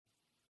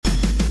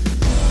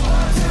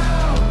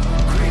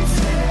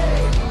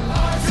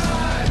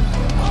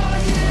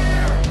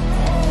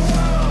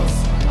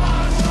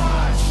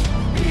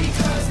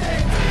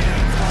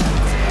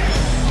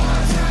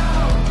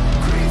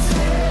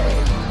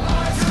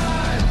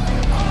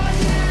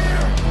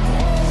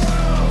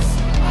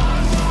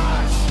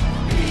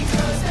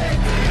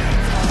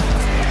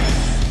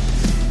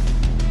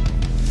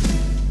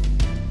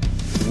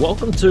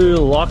Welcome to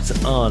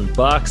Locked On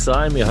Bucks.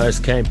 I'm your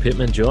host, Kane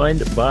Pittman, joined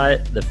by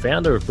the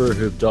founder of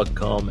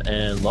BrewHoop.com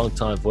and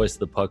longtime voice of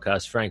the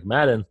podcast, Frank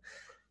Madden.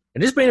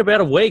 And it's been about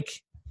a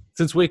week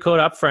since we caught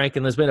up, Frank,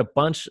 and there's been a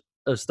bunch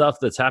of stuff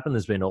that's happened.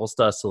 There's been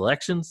all-star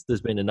selections.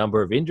 There's been a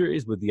number of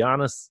injuries with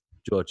Giannis,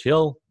 George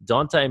Hill,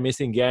 Dante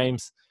missing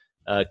games.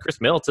 Chris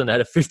Middleton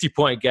had a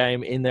 50-point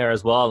game in there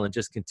as well and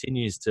just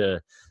continues to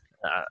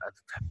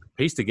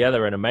piece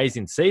together an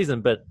amazing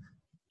season. But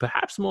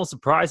perhaps more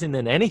surprising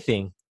than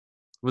anything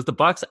was the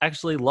Bucks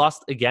actually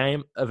lost a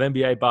game of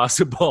NBA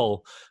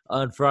basketball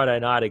on Friday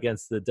night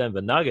against the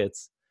Denver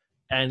Nuggets.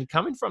 And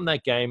coming from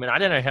that game, and I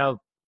don't know how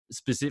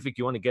specific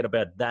you want to get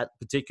about that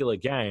particular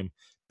game,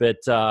 but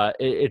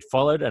it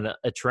followed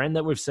a trend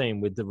that we've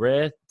seen with the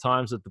rare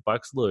times that the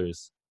Bucks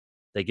lose.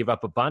 They give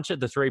up a bunch at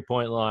the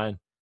three-point line.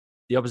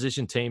 The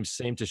opposition teams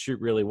seem to shoot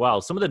really well.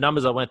 Some of the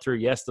numbers I went through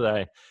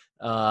yesterday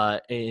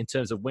in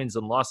terms of wins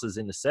and losses,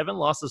 in the 7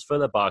 losses for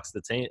the Bucks,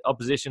 the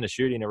opposition is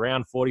shooting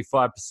around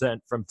 45%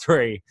 from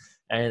three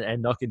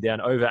and knocking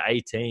down over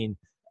 18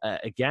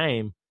 a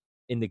game.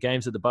 In the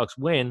games that the Bucks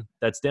win,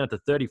 that's down to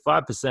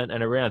 35%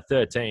 and around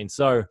 13.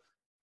 So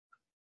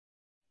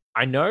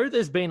I know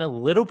there's been a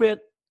little bit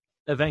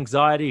of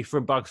anxiety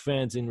from Bucks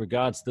fans in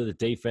regards to the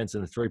defense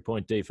and the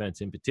three-point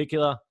defense in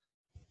particular.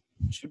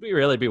 Should we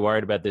really be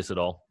worried about this at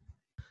all?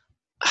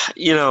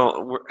 You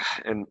know,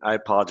 and I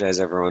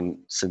apologize, everyone,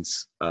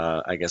 since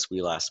I guess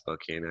we last spoke,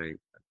 and I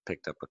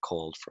picked up a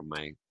cold from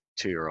my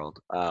 2-year-old.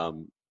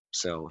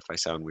 So if I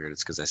sound weird,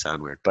 it's because I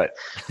sound weird. But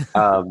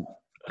I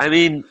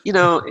mean, you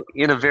know,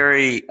 in a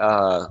very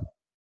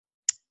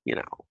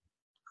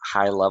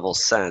high-level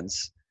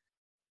sense,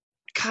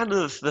 kind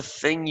of the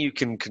thing you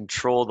can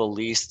control the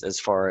least as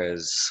far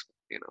as,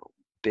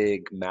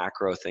 big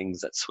macro things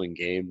that swing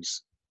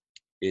games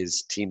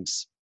is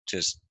teams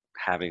just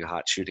having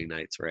hot shooting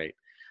nights, right?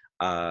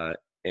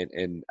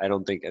 And I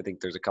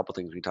think there's a couple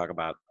things we talk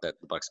about that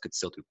the Bucks could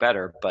still do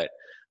better, but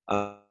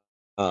I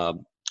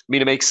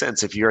mean, it makes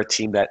sense. If you're a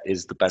team that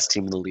is the best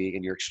team in the league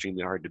and you're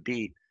extremely hard to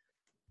beat,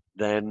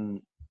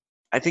 then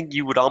I think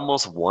you would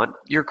almost want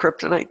your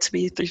kryptonite to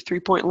be the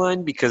three-point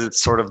line, because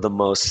it's sort of the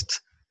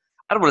most,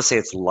 I don't want to say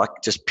it's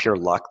luck, just pure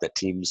luck that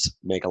teams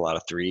make a lot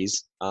of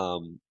threes.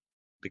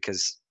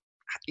 Because,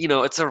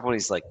 it's sort of one of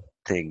these like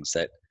things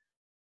that,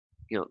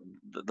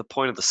 the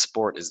point of the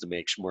sport is to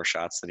make more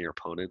shots than your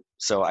opponent.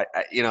 So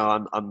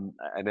I'm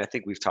and I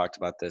think we've talked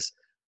about this.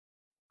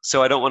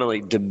 So I don't want to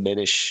like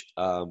diminish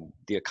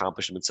the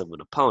accomplishments of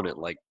an opponent.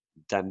 Like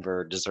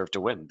Denver deserved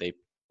to win. They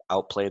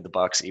outplayed the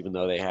Bucks, even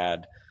though they had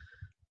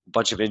a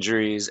bunch of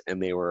injuries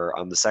and they were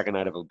on the second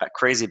night of a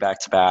crazy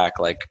back-to-back.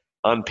 Like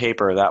on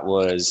paper, that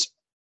was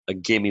a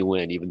gimme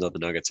win, even though the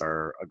Nuggets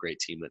are a great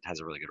team that has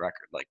a really good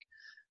record. Like,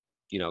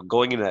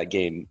 going into that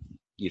game,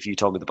 if you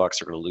told me the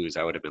Bucks are going to lose,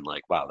 I would have been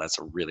like, wow, that's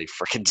a really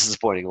freaking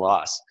disappointing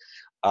loss.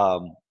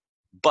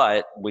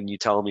 But when you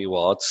tell me,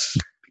 well, it's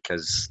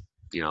because,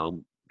 the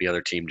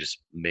other team just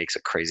makes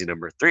a crazy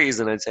number of threes,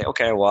 then I'd say,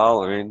 okay,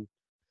 well, I mean,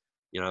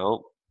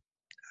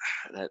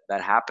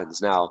 that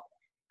happens. Now,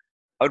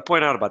 I would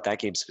point out about that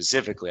game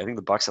specifically, I think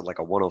the Bucks had like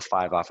a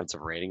 105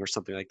 offensive rating or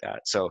something like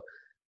that. So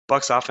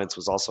Bucks offense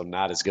was also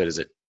not as good as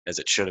it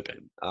should have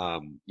been.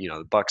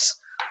 The Bucks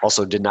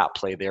also did not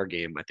play their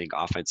game, I think,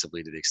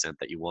 offensively to the extent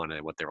that you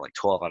wanted. What they were like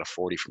 12 out of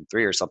 40 from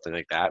three or something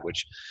like that,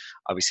 which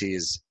obviously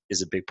is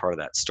a big part of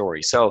that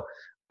story. So,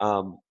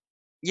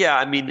 yeah,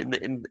 I mean,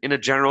 in a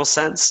general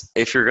sense,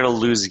 if you're going to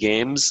lose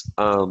games,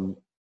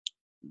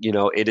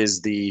 it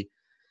is the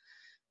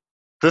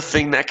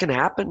thing that can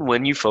happen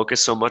when you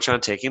focus so much on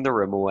taking the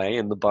rim away,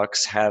 and the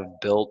Bucks have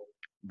built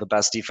the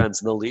best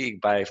defense in the league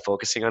by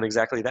focusing on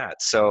exactly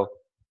that. So,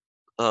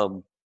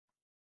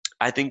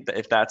 I think that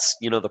if that's,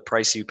 the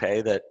price you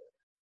pay, that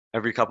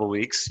every couple of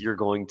weeks you're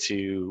going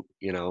to,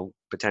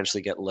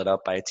 potentially get lit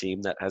up by a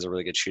team that has a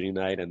really good shooting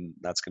night, and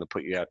that's going to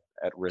put you at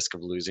risk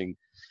of losing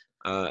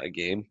a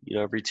game,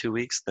 every 2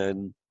 weeks,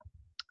 then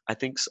I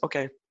think,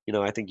 okay,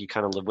 I think you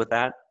kind of live with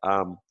that.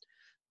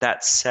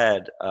 That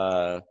said,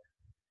 it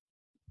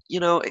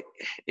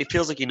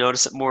feels like you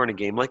notice it more in a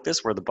game like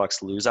this where the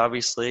Bucks lose,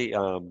 obviously.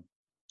 I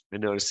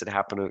noticed it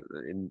happen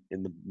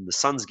in the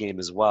Suns game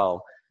as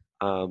well.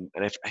 And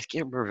I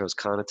can't remember if it was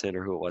Connaughton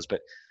or who it was, but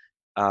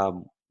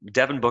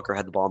Devin Booker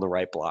had the ball in the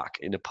right block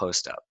into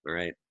post up,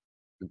 right?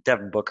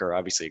 Devin Booker,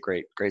 obviously a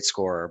great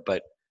scorer,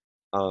 but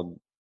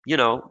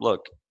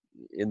look,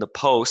 in the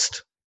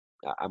post,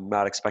 I'm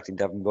not expecting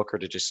Devin Booker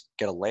to just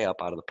get a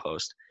layup out of the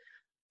post.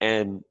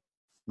 And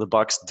the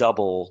Bucks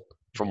double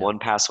from one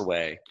pass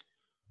away,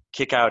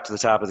 kick out to the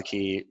top of the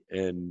key,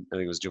 and I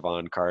think it was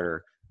Javon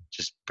Carter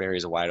just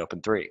buries a wide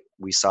open three.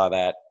 We saw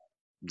that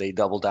they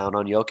double down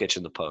on Jokic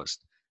in the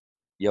post.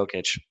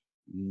 Jokic,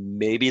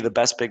 maybe the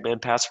best big man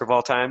passer of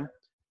all time,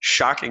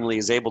 shockingly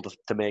is able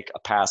to make a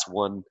pass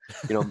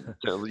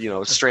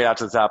straight out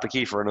to the top of the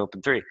key for an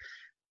open three.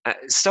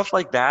 Stuff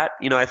like that.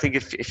 I think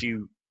if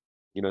you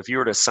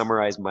were to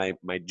summarize my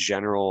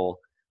general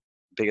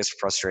biggest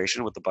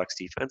frustration with the Bucks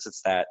defense,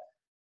 it's that,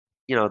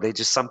 they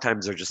just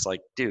sometimes are just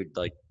like, dude,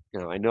 like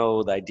I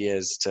know the idea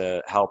is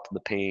to help in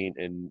the paint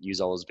and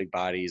use all those big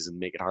bodies and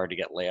make it hard to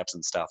get layups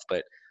and stuff,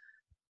 but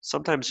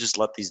sometimes just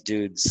let these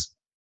dudes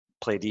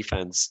play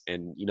defense.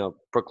 And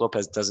Brook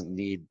Lopez doesn't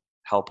need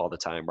help all the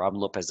time. Robin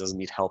Lopez doesn't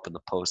need help in the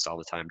post all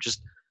the time.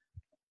 Just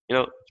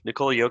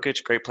Nikola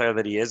Jokic, great player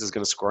that he is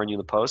going to score on you in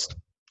the post.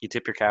 You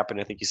tip your cap,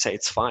 and I think you say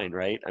it's fine,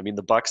 right? I mean,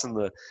 the Bucks and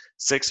the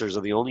Sixers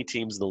are the only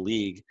teams in the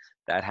league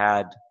that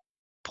had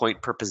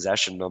point per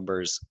possession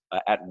numbers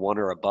at 1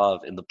 or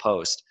above in the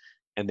post,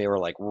 and they were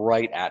like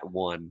right at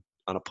 1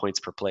 on a points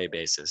per play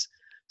basis.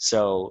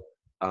 So,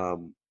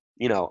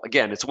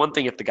 again, it's one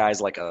thing if the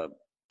guy's like a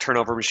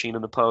turnover machine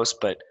in the post,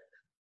 but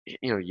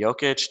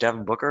Jokic,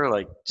 Devin Booker,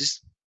 like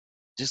just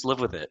live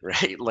with it,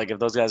 right? Like if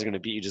those guys are going to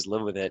beat you, just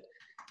live with it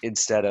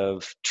instead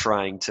of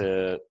trying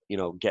to,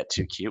 get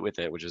too cute with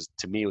it, which is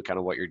to me kind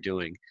of what you're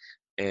doing.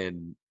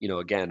 And,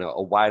 again,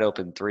 a wide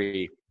open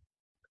three,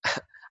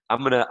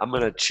 I'm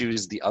gonna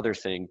choose the other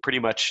thing pretty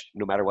much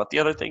no matter what the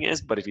other thing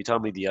is. But if you tell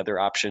me the other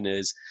option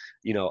is,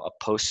 a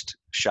post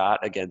shot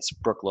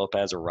against Brook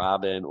Lopez or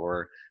Robin,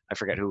 or I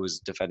forget who was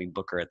defending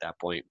Booker at that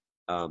point,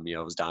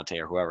 it was Dante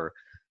or whoever,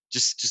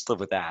 just live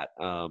with that.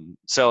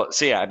 So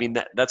yeah, I mean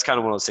that's kind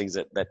of one of those things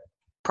that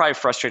probably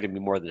frustrated me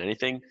more than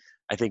anything.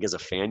 I think as a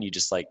fan, you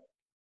just I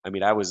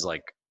was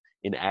like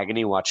in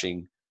agony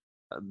watching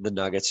the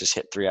Nuggets just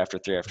hit 3 after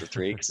 3 after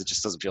 3 because it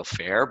just doesn't feel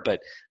fair. But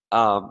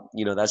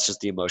that's just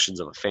the emotions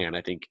of a fan.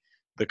 I think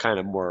the kind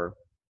of more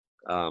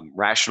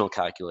rational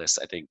calculus,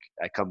 I think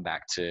I come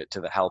back to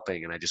the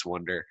helping, and I just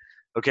wonder,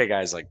 okay,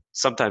 guys, like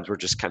sometimes we're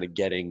just kind of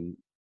getting,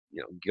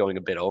 going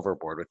a bit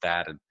overboard with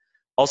that. And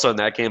also in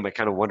that game, I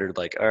kind of wondered,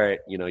 like, all right,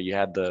 you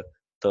had the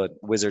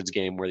Wizards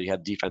game where you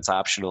had defense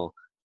optional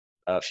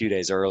a few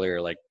days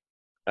earlier. Like,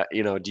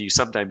 do you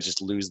sometimes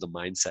just lose the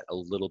mindset a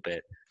little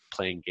bit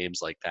playing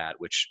games like that,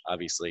 which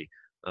obviously,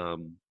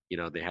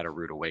 they had a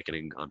rude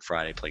awakening on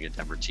Friday playing a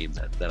Denver team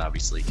that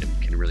obviously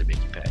can really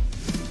make you pay.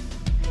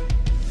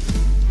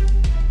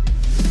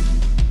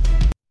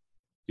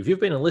 If you've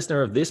been a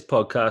listener of this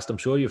podcast, I'm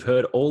sure you've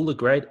heard all the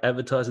great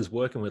advertisers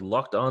working with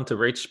Locked On to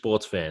reach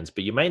sports fans,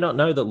 but you may not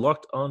know that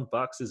Locked On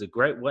Bucks is a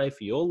great way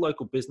for your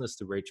local business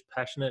to reach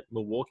passionate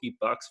Milwaukee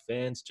Bucks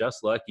fans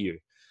just like you.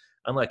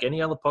 Unlike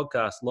any other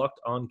podcast,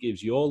 Locked On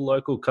gives your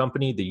local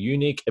company the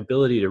unique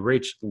ability to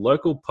reach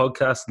local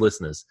podcast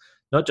listeners.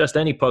 Not just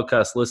any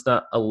podcast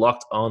listener, a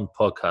Locked On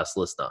podcast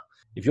listener.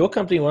 If your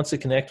company wants to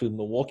connect with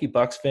Milwaukee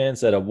Bucks fans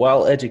that are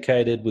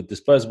well-educated with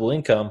disposable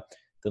income,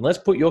 then let's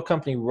put your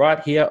company right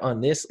here on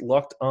this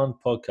Locked On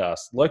podcast.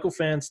 Local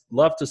fans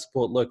love to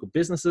support local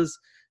businesses.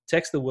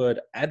 Text the word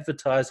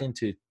advertising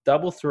to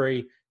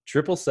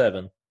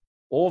 33777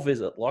 or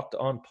visit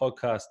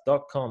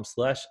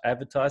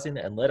lockedonpodcast.com/advertising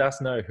and let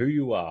us know who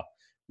you are.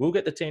 We'll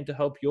get the team to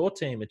help your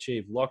team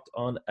achieve Locked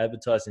On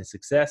advertising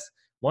success.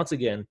 Once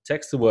again,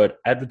 text the word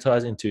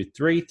advertising to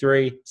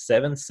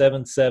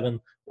 33777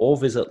 or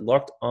visit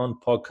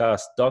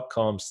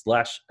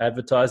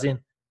lockedonpodcast.com/advertising.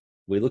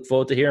 We look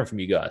forward to hearing from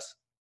you guys.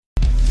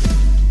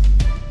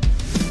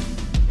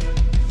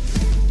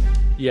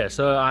 Yeah,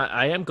 so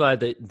I am glad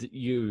that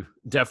you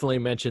definitely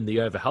mentioned the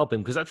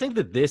overhelping, because I think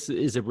that this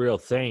is a real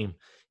theme.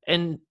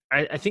 And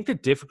I think the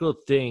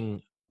difficult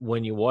thing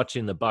when you're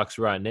watching the Bucks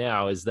right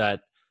now is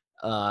that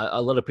a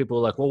lot of people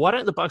are like, well, why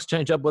don't the Bucks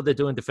change up what they're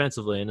doing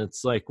defensively? And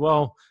it's like,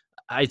 well,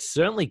 I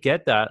certainly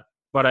get that,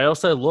 but I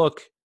also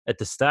look at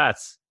the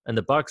stats, and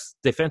the Bucks'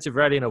 defensive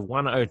rating of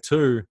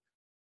 102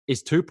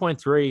 is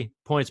 2.3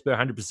 points per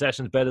 100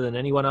 possessions better than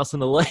anyone else in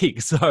the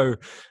league. So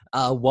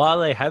while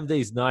they have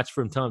these nights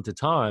from time to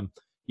time,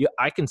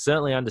 I can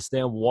certainly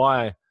understand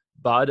why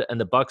Bud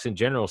and the Bucks in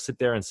general sit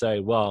there and say,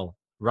 well,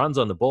 runs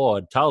on the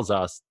board tells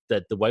us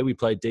that the way we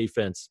play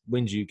defense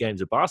wins you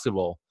games of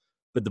basketball.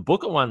 But the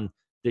Booker one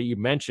that you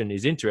mentioned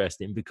is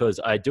interesting, because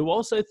I do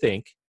also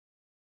think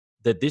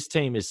that this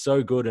team is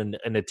so good and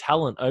the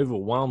talent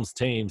overwhelms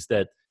teams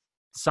that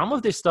some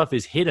of this stuff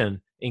is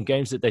hidden in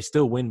games that they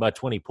still win by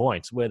 20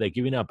 points, where they're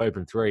giving up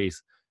open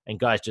threes and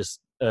guys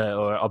just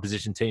or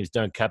opposition teams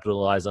don't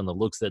capitalize on the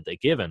looks that they're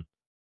given.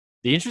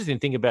 The interesting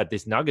thing about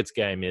this Nuggets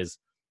game is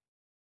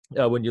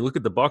when you look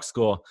at the box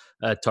score,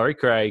 Torrey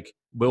Craig,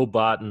 Will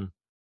Barton,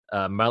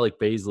 Malik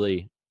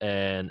Beasley,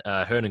 and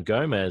Hernan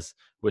Gomez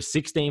were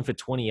 16 for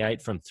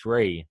 28 from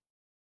three.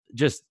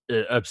 Just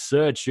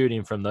absurd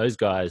shooting from those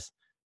guys.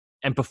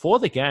 And before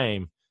the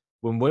game,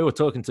 when we were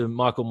talking to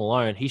Michael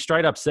Malone, he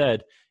straight up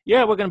said,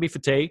 yeah, we're going to be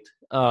fatigued,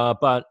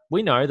 but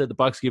we know that the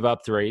Bucks give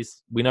up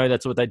threes. We know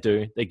that's what they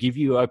do. They give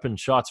you open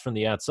shots from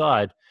the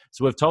outside.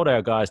 So we've told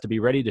our guys to be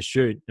ready to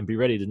shoot and be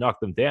ready to knock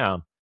them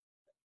down.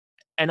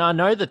 And I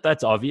know that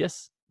that's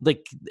obvious.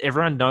 Like,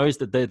 everyone knows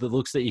that they're the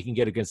looks that you can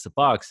get against the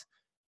Bucks,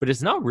 but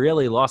it's not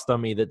really lost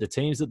on me that the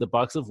teams that the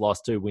Bucks have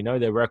lost to, we know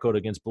their record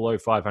against below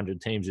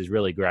 500 teams is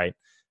really great.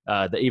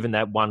 Even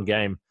that one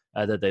game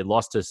that they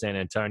lost to San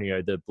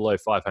Antonio, the below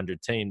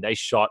 500 team, they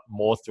shot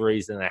more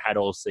threes than they had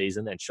all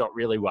season and shot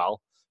really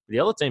well. But the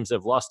other teams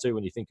they've lost to,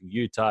 when you think of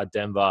Utah,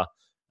 Denver,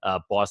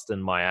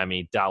 Boston,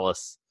 Miami,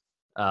 Dallas,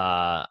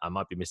 I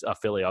might be missing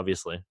Philly,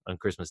 obviously, on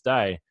Christmas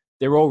Day,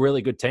 they're all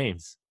really good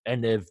teams.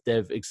 and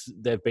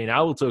they've been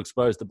able to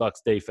expose the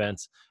Bucks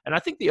defense. And I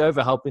think the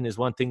overhelping is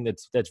one thing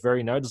that's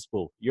very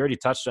noticeable. You already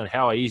touched on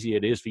how easy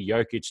it is for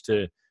Jokic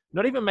to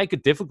not even make a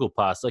difficult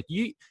pass. Like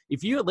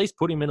if you at least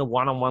put him in a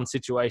one-on-one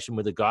situation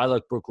with a guy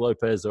like Brook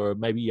Lopez or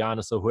maybe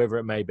Giannis or whoever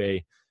it may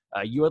be,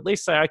 you at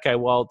least say, okay,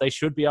 well, they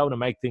should be able to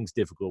make things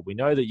difficult. We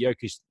know that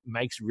Jokic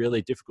makes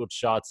really difficult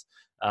shots.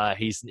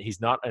 He's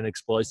not an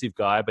explosive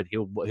guy, but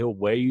he'll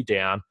wear you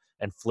down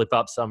and flip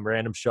up some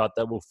random shot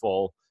that will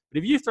fall. But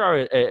if you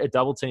throw a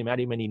double team at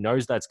him and he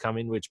knows that's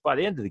coming, which by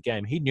the end of the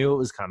game, he knew it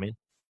was coming,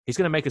 he's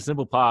going to make a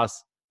simple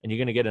pass and you're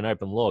going to get an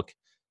open look.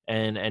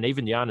 And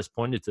even Giannis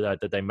pointed to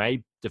that they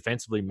may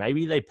defensively,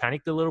 maybe they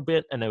panicked a little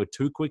bit and they were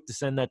too quick to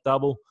send that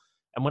double.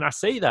 And when I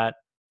see that,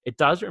 it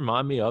does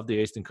remind me of the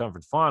Eastern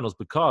Conference Finals,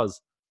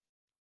 because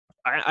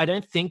I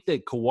don't think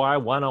that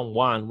Kawhi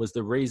one-on-one was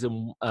the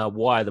reason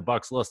why the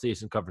Bucks lost the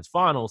Eastern Conference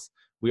Finals.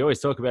 We always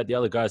talk about the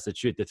other guys that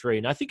shoot the three,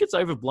 and I think it's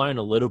overblown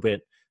a little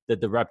bit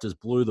that the Raptors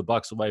blew the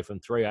Bucks away from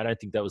three. I don't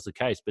think that was the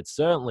case, but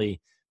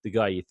certainly the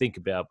guy you think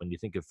about when you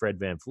think of Fred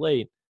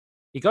VanVleet,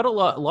 he got a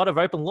lot of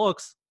open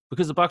looks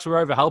because the Bucks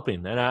were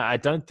overhelping, and I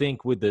don't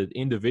think with the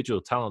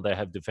individual talent they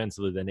have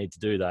defensively, they need to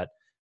do that.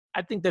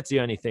 I think that's the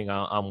only thing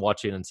I'm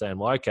watching and saying,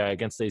 well, okay,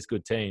 against these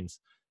good teams,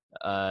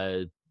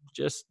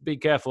 just be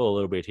careful a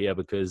little bit here,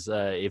 because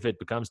if it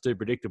becomes too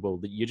predictable,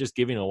 you're just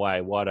giving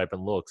away wide open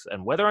looks.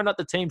 And whether or not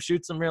the team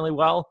shoots them really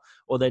well,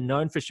 or they're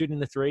known for shooting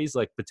the threes,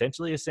 like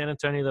potentially a San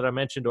Antonio that I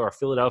mentioned, or a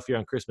Philadelphia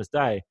on Christmas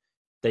Day,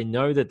 they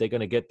know that they're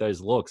going to get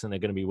those looks and they're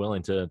going to be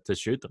willing to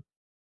shoot them.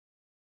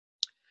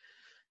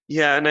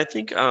 Yeah, and I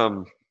think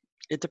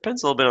it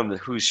depends a little bit on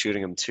who's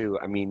shooting them too.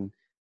 I mean,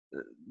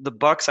 the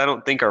Bucks, I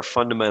don't think, are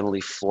fundamentally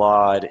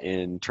flawed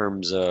in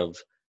terms of,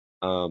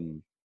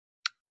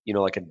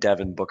 like a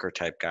Devin Booker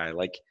type guy.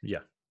 Like, yeah,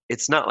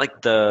 it's not like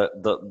I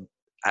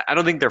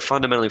don't think they're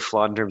fundamentally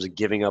flawed in terms of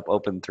giving up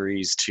open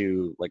threes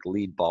to like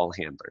lead ball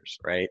handlers,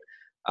 right?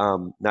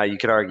 Now you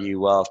could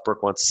argue, well, if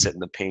Brook wants to sit in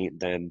the paint,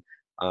 then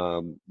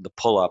the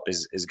pull up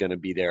is going to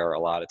be there a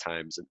lot of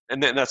times,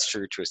 and that's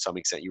true to some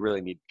extent. You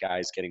really need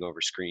guys getting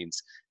over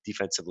screens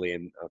defensively,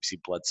 and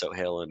obviously Bledsoe,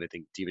 Hill, and I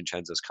think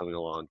DiVincenzo's coming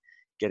along,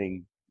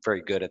 getting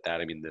very good at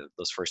that. I mean,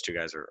 those first two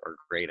guys are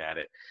great at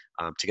it,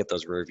 to get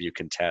those rear view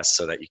contests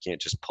so that you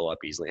can't just pull up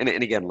easily. And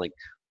again, like,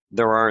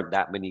 there aren't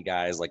that many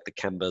guys like the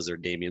Kembas or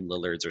Damian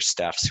Lillards or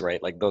Stephs,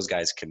 right? Like, those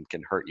guys can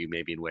hurt you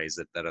maybe in ways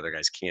that other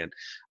guys can't.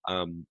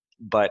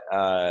 But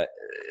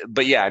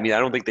yeah, I mean, I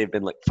don't think they've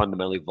been like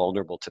fundamentally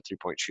vulnerable to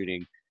 3-point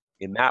shooting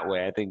in that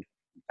way. I think,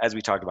 as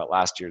we talked about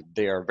last year,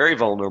 they are very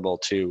vulnerable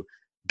to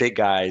big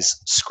guys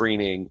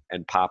screening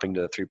and popping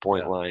to the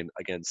 3-point line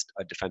against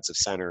a defensive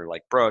center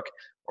like Brook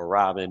or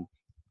Robin,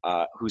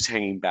 who's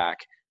hanging back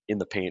in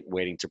the paint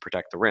waiting to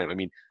protect the rim. I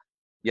mean,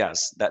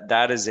 yes,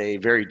 that is a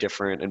very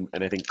different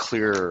and I think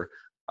clearer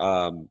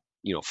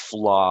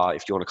flaw,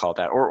 if you want to call it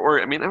that,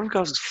 or I mean, everyone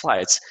calls it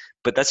flaw.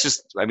 But that's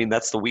just, I mean,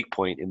 that's the weak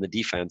point in the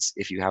defense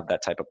if you have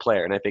that type of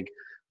player. And I think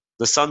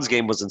the Suns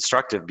game was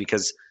instructive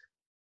because,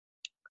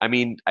 I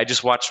mean, I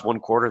just watched one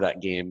quarter of that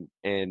game,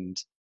 and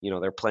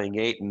they're playing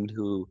Ayton,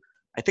 who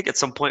I think at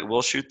some point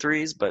will shoot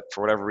threes, but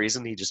for whatever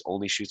reason, he just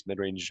only shoots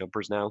mid-range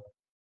jumpers now.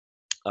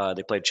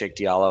 They played Cheikh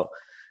Diallo,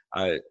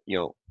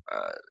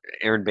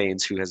 Aaron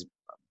Baines, who has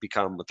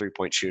become a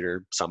 3-point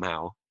shooter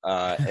somehow,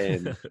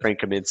 and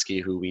Frank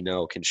Kaminsky, who we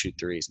know can shoot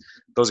threes.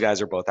 Those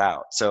guys are both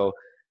out. So,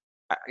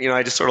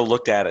 I just sort of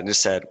looked at it and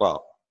just said,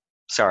 well,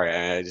 sorry,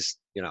 I just,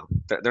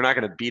 they're not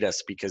going to beat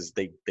us because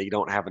they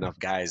don't have enough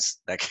guys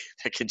that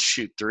can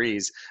shoot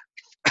threes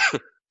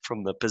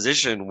from the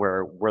position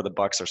where the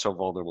Bucks are so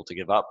vulnerable to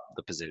give up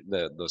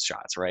those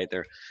shots, right?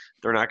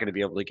 They're not going to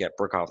be able to get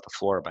Brook off the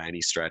floor by any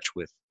stretch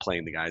with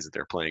playing the guys that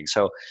they're playing.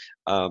 So,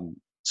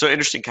 so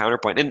interesting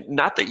counterpoint. And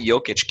not that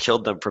Jokic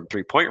killed them from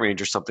 3-point range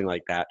or something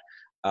like that.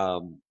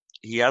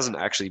 He hasn't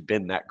actually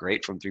been that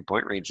great from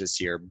 3-point range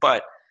this year,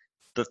 but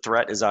the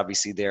threat is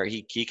obviously there.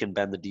 He can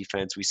bend the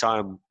defense. We saw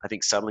him, I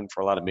think, settling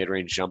for a lot of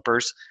mid-range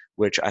jumpers,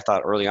 which I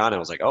thought early on, I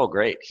was like, oh,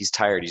 great. He's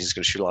tired. He's just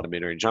going to shoot a lot of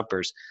mid-range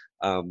jumpers.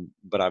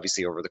 But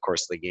obviously over the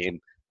course of the game,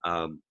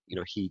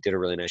 he did a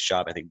really nice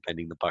job, I think,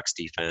 bending the Bucks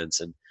defense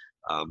and,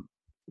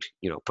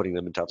 putting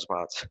them in tough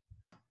spots.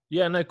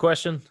 Yeah, no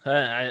question.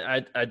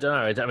 I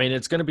don't know. I mean,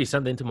 it's going to be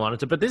something to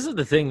monitor. But this is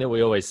the thing that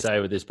we always say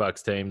with this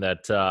Bucks team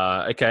that,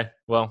 okay,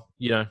 well,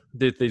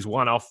 these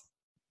one-off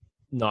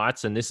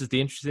nights, and this is the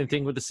interesting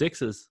thing with the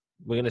Sixers.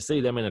 We're going to see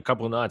them in a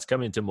couple of nights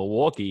coming into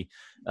Milwaukee.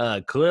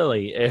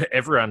 Clearly,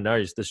 everyone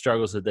knows the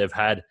struggles that they've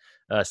had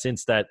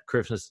since that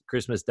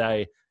Christmas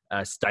Day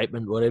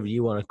statement, whatever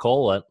you want to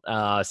call it.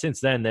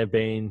 Since then, they've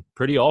been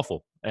pretty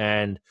awful,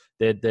 and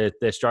their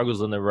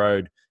struggles on the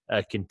road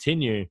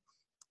continue.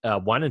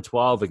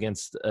 1-12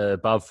 against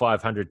above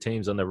 500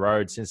 teams on the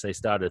road since they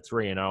started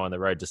 3-0 on the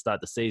road to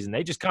start the season.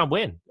 They just can't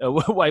win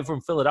away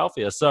from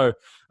Philadelphia. So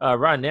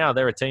right now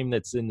they're a team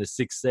that's in the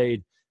 6th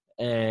seed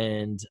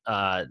and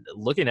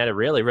looking at a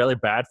really, really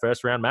bad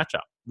first round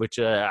matchup, which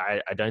I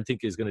don't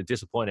think is going to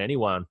disappoint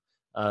anyone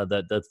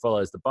that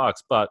follows the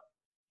Bucks. But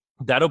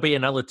that'll be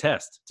another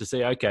test to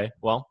see, okay,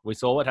 well, we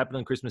saw what happened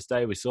on Christmas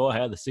Day. We saw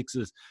how the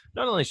Sixers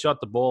not only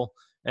shot the ball,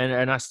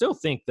 and I still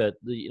think that,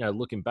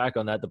 looking back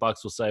on that, the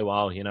Bucks will say,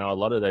 well, a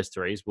lot of those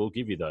threes, we'll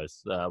give you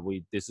those.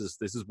 This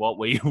is what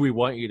we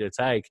want you to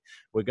take.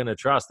 We're going to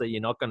trust that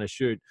you're not going to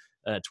shoot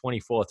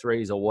 24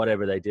 threes or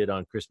whatever they did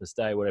on Christmas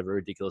Day, whatever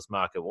ridiculous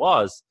mark it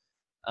was.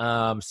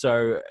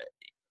 So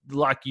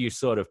like you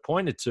sort of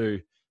pointed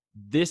to,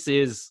 this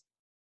is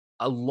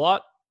a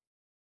lot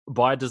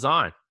by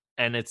design.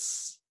 And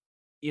it's,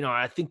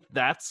 I think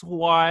that's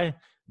why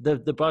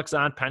the Bucks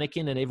aren't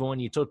panicking. And even when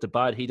you talk to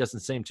Bud, he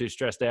doesn't seem too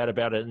stressed out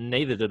about it, and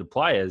neither do the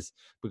players,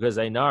 because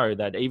they know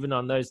that even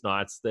on those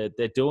nights, they're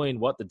doing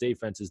what the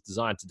defense is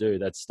designed to do,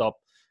 that stop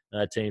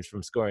teams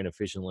from scoring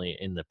efficiently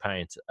in the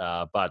paint.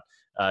 But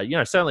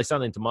certainly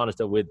something to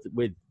monitor with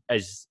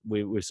as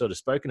we've sort of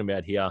spoken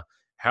about here,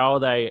 how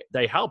they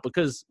help,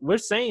 because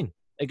we've seen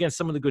against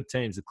some of the good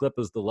teams, the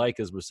Clippers, the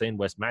Lakers, we've seen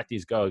Wes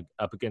Matthews go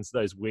up against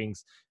those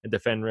wings and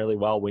defend really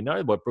well. We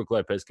know what Brook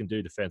Lopez can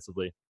do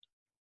defensively.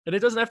 And it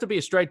doesn't have to be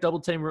a straight double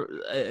team,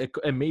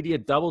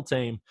 immediate double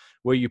team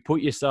where you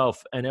put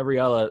yourself and every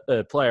other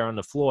player on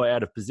the floor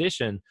out of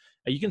position.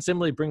 You can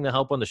simply bring the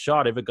help on the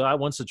shot. If a guy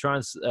wants to try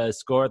and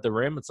score at the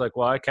rim, it's like,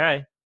 well,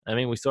 okay. I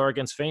mean, we saw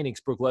against Phoenix,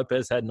 Brook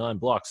Lopez had 9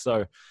 blocks.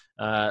 So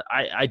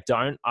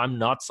I'm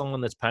not someone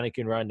that's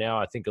panicking right now.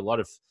 I think a lot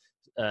of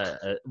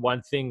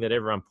one thing that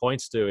everyone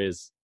points to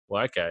is,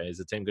 well, okay, is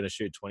the team going to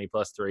shoot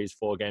 20-plus threes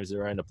 4 games in a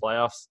row in the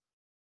playoffs?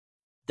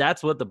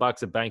 That's what the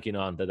Bucks are banking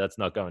on, that's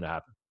not going to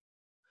happen.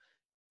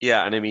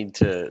 Yeah, and I mean,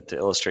 to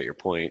illustrate your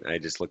point, I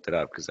just looked it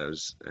up because I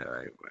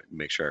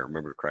make sure I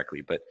remember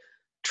correctly. But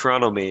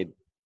Toronto made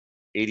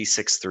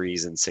 86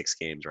 threes in 6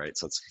 games, right?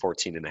 So it's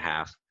 14 and a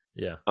half.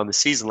 Yeah. On the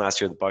season last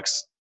year, the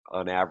Bucks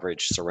on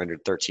average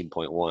surrendered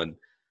 13.1.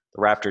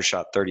 The Raptors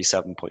shot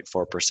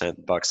 37.4%.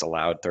 The Bucks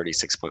allowed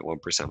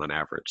 36.1% on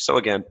average. So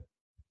again,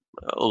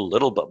 a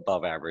little bit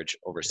above average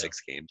over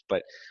 6 games.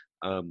 But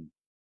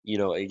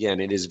again,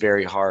 it is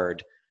very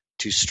hard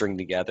to string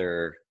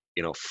together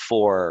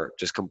 4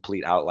 just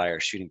complete outlier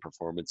shooting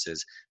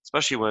performances,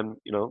 especially when,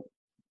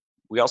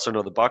 we also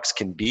know the Bucks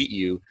can beat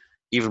you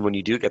even when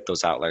you do get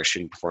those outlier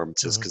shooting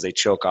performances, because they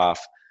choke off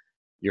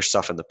your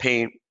stuff in the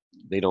paint.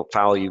 They don't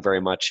foul you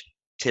very much.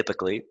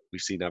 Typically,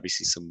 we've seen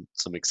obviously some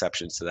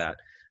exceptions to that.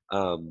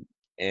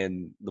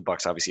 And the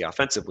Bucks obviously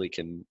offensively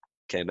can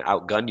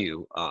outgun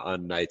you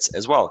on nights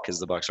as well, because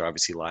the Bucks are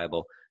obviously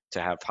liable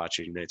to have hot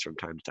shooting nights from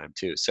time to time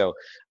too. So,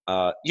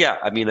 I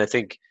mean, I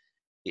think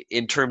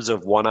in terms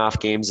of one-off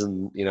games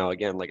and,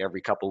 again, like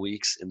every couple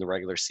weeks in the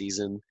regular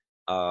season,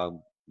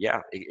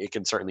 it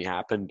can certainly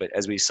happen. But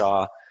as we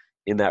saw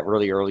in that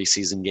really early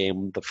season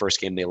game, the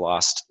first game they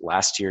lost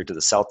last year to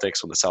the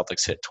Celtics, when the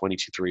Celtics hit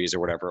 22 threes or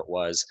whatever it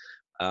was,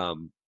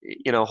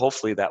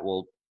 hopefully that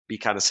will be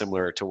kind of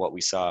similar to what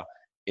we saw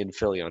in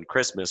Philly on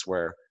Christmas,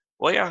 where,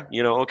 well, yeah,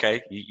 okay,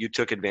 you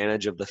took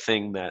advantage of the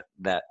thing that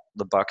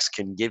the Bucks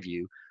can give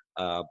you.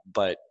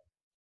 But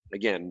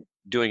again,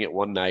 doing it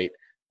one night,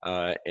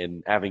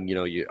 and having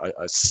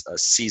a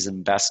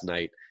season best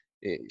night,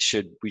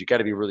 we got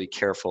to be really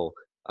careful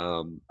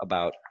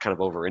about kind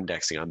of over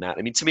indexing on that.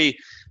 I mean, to me,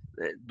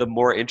 the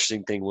more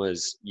interesting thing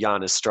was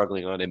Giannis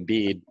struggling on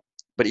Embiid,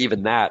 but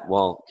even that,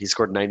 well, he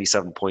scored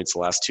 97 points the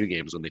last 2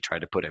 games when they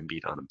tried to put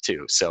Embiid on him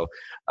too. So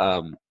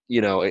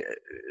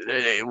it's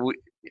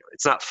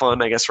not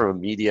fun, I guess, from a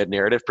media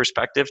narrative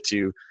perspective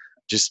to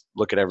just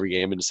look at every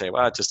game and say,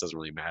 well, it just doesn't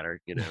really matter,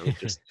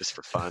 just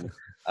for fun.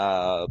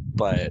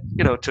 But,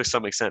 to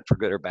some extent, for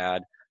good or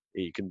bad,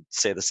 you can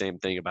say the same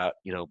thing about,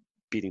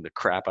 beating the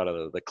crap out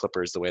of the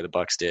Clippers the way the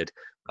Bucks did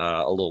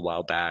a little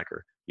while back,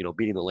 or,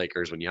 beating the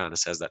Lakers when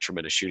Giannis has that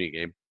tremendous shooting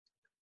game.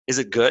 Is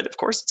it good? Of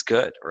course it's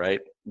good, right?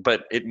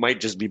 But it might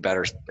just be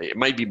better. It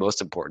might be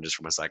most important just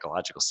from a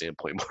psychological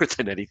standpoint more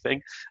than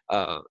anything.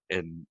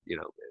 And,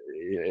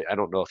 I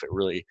don't know if it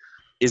really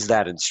is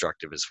that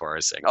instructive as far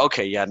as saying,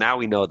 okay, yeah, now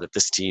we know that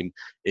this team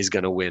is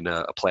going to win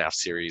a playoff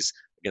series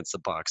against the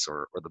Bucks,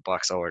 or the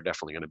Bucks are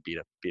definitely going to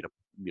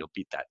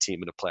beat that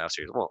team in a playoff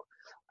series. Well,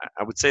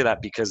 I would say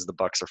that because the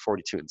Bucks are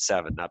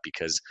 42-7, not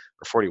because,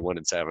 or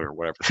 41-7, or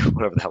whatever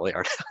the hell they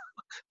are now.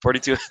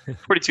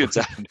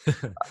 42-7.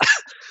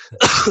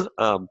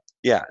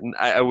 Yeah,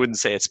 I wouldn't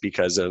say it's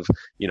because of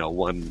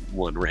one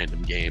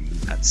random game.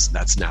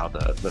 That's now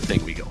the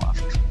thing we go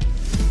off of.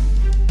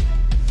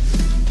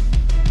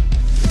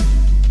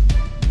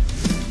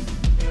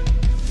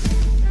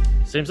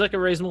 Seems like a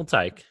reasonable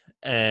take.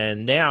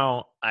 And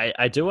now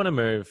I do want to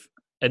move.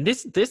 And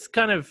this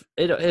kind of,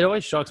 it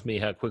always shocks me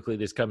how quickly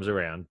this comes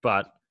around.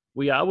 But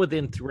we are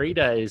within 3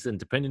 days, and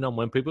depending on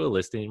when people are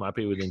listening, it might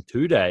be within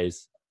 2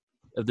 days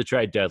of the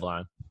trade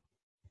deadline.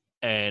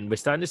 And we're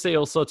starting to see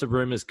all sorts of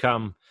rumors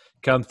come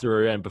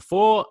through. And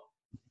before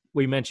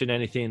we mention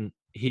anything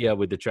here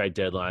with the trade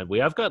deadline, we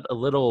have got a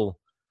little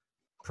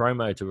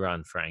promo to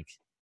run, Frank.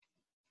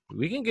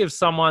 We can give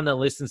someone that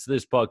listens to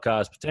this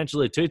podcast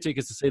potentially 2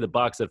 tickets to see the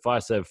Bucks at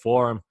Fiserv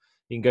Forum.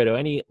 You can go to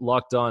any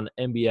Locked On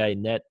NBA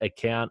Net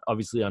account.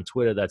 Obviously on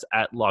Twitter, that's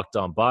at Locked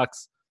On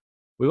Bucks.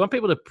 We want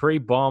people to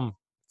pre-bomb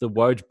the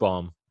Woj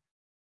bomb.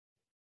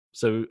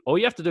 So all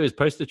you have to do is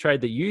post a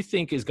trade that you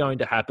think is going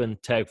to happen,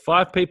 tag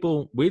 5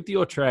 people with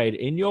your trade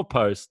in your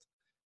post,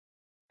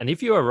 and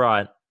if you are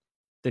right,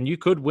 then you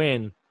could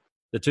win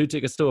the 2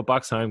 tickets to a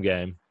Bucks home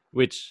game,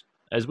 which,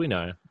 as we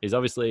know, is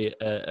obviously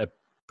a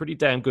pretty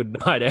damn good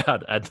night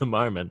out at the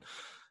moment.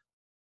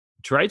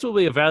 Trades will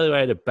be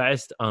evaluated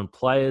based on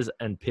players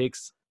and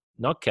picks,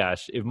 not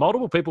cash. If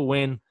multiple people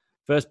win,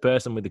 first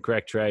person with the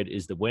correct trade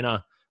is the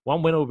winner.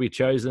 One winner will be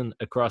chosen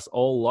across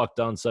all Locked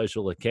On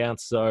social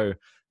accounts. So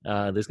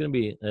there's going to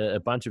be a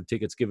bunch of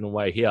tickets given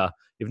away here.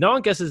 If no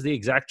one guesses the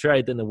exact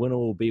trade, then the winner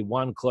will be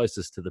one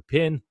closest to the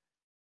pin.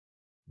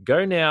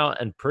 Go now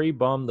and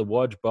pre-bomb the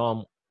Woj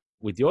bomb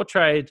with your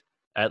trade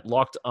at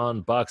Locked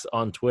On Bucks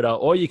on Twitter,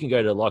 or you can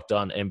go to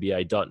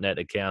lockedonnba.net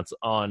accounts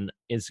on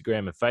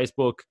Instagram and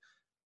Facebook.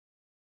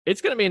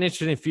 It's going to be an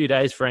interesting few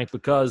days, Frank,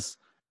 because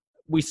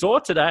we saw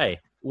today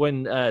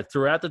when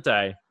throughout the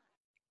day,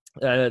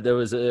 there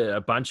was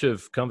a bunch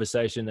of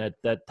conversation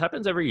that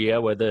happens every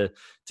year where the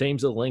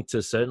teams are linked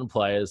to certain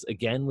players.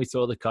 Again, we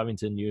saw the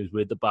Covington news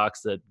with the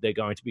Bucks that they're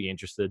going to be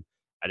interested.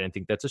 I don't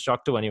think that's a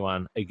shock to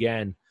anyone.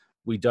 Again,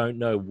 we don't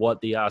know what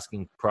the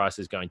asking price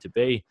is going to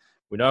be.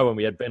 We know when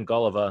we had Ben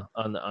Golliver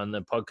on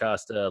the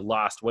podcast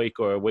last week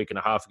or a week and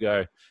a half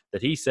ago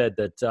that he said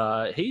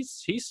that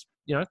he's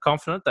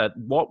confident that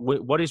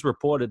what is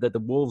reported that the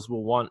Wolves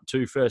will want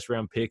 2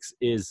 first-round picks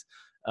is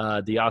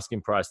the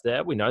asking price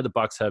there. We know the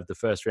Bucks have the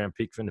first-round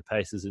pick from the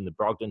Pacers in the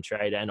Brogdon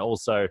trade, and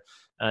also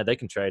they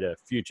can trade a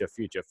future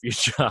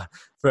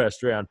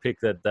first-round pick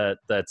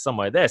that's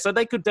somewhere there. So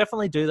they could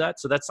definitely do that.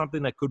 So that's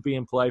something that could be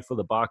in play for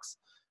the Bucks.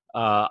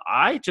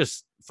 I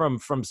just from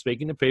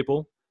speaking to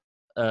people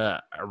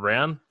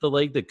around the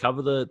league that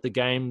cover the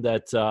game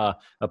that are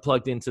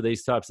plugged into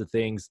these types of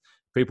things,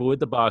 people with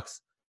the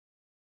Bucks,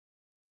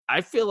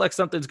 I feel like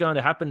something's going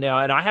to happen now,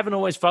 and I haven't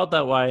always felt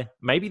that way.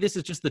 Maybe this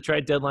is just the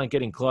trade deadline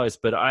getting close,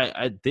 but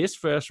this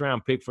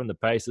first-round pick from the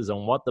Pacers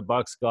on what the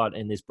Bucks got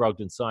in this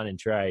Brogdon sign and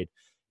trade,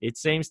 it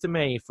seems to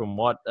me from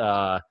what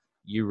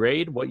you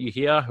read, what you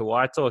hear, who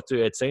I talk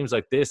to, it seems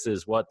like this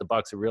is what the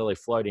Bucks are really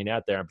floating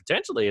out there, and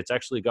potentially it's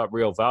actually got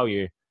real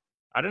value.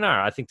 I don't know.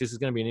 I think this is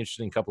going to be an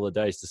interesting couple of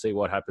days to see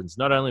what happens,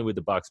 not only with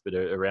the Bucks, but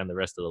around the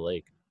rest of the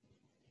league.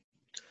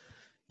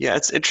 Yeah,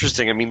 it's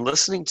interesting. I mean,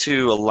 listening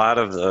to a lot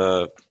of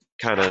the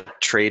kind of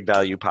trade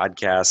value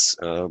podcasts,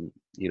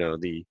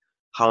 the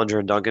Hollinger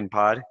and Duncan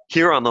pod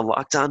here on the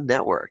Locked On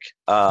Network.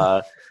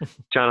 John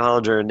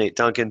Hollinger and Nate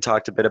Duncan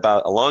talked a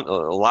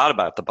lot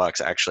about the Bucks.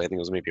 Actually, I think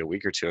it was maybe a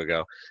week or two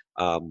ago.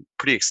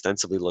 Pretty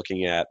extensively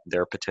looking at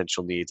their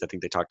potential needs. I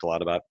think they talked a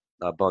lot about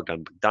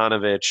Bogdan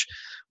Bogdanovic,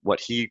 what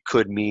he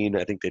could mean.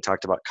 I think they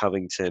talked about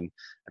Covington.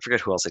 I forget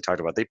who else they talked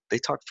about. They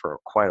talked for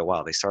quite a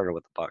while. They started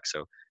with the Bucks.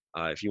 So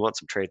if you want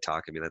some trade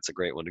talk, I mean, that's a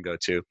great one to go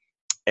to.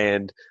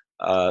 And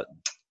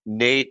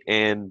Nate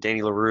and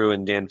Danny LaRue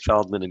and Dan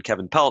Feldman and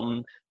Kevin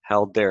Pelton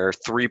held their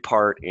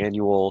 3-part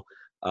annual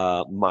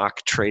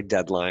mock trade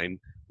deadline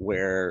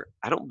where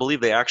I don't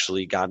believe they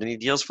actually got any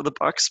deals for the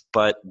Bucks,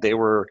 but they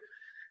were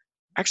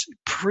actually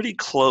pretty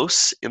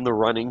close in the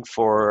running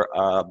for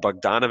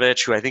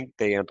Bogdanovic, who I think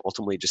they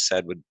ultimately just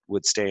said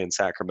would stay in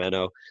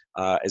Sacramento,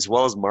 as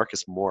well as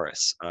Marcus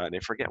Morris. And I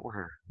forget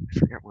where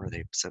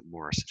they sent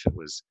Morris, if it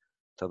was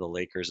to the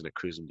Lakers and a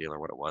Kuzma deal or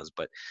what it was,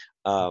 but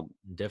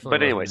definitely.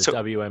 But anyway, the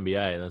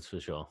WNBA, that's for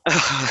sure.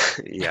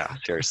 Yeah,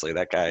 seriously,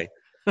 that guy.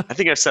 I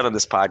think I've said on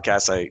this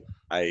podcast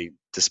I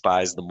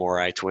despise the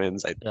Morai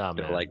twins.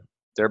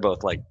 They're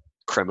both like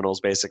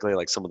criminals, basically.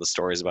 Like some of the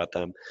stories about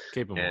them,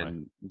 keep them and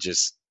away.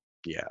 Just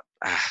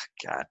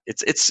God,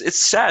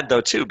 it's sad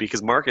though too,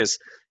 because Marcus,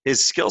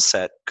 his skill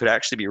set could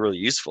actually be really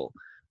useful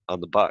on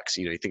the Bucks.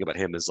 You think about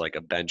him as like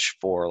a bench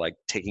for like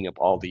taking up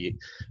all the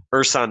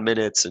Ersan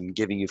minutes and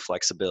giving you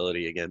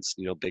flexibility against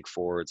big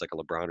forwards like a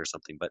LeBron or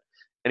something. But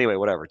anyway,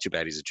 whatever. Too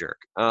bad he's a jerk.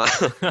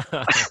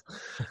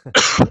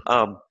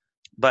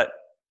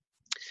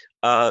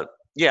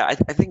 Yeah, I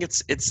think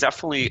it's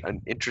definitely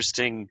an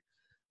interesting.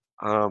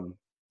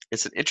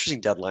 It's an interesting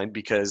deadline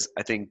because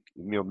I think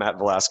Matt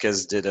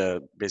Velasquez did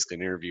basically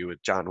an interview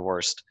with John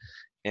Horst,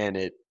 and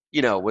it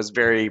was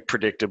very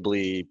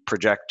predictably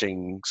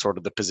projecting sort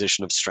of the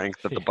position of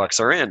strength that the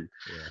Bucks are in.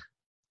 Yeah.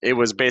 It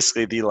was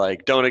basically the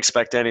don't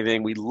expect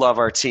anything. We love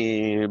our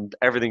team.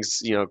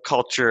 Everything's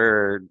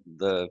culture.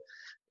 The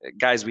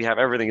guys we have,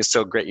 everything is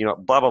so great.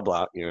 Blah blah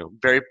blah.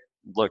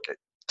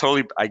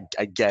 Totally.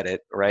 I get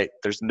it. Right.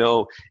 There's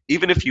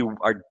even if you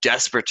are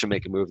desperate to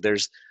make a move,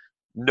 there's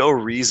no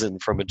reason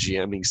from a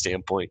GMing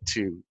standpoint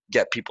to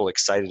get people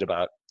excited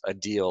about a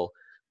deal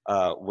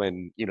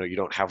when you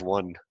don't have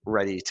one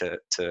ready to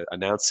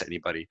announce to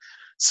anybody.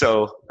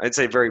 So I'd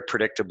say very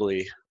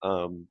predictably,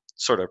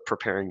 sort of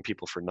preparing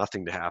people for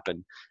nothing to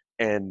happen,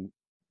 and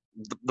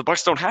the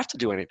Bucks don't have to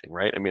do anything,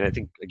 right? I mean, I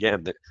think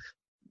again that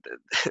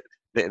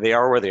they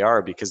are where they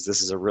are because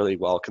this is a really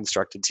well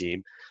constructed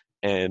team,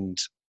 and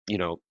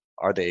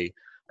are they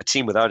a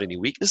team without any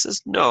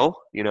weaknesses? No,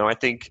 I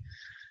think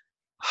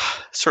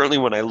certainly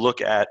when I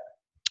look at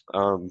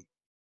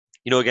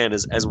again,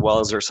 as well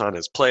as Ersan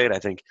has played, I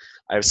think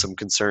I have some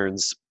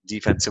concerns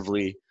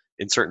defensively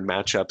in certain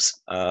matchups.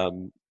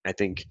 I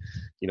think,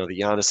 the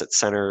Giannis at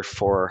center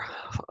for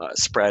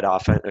spread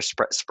offense or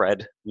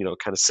spread,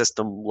 kind of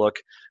system look.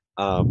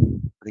 I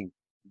think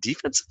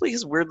defensively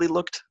has weirdly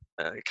looked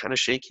kind of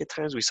shaky at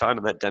times. We saw it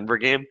in that Denver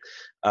game.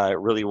 It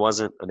really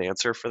wasn't an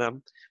answer for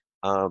them.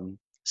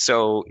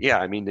 So yeah,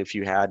 I mean, if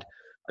you had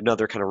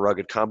another kind of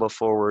rugged combo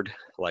forward,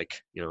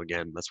 like,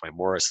 again, that's why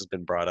Morris has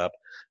been brought up.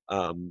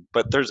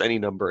 But there's any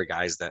number of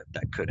guys that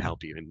could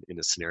help you in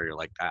a scenario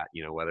like that,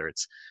 whether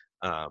it's,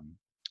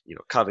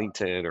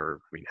 Covington or,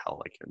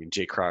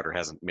 Jay Crowder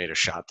hasn't made a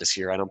shot this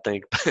year, I don't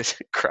think, but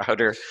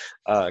Crowder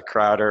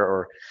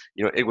or,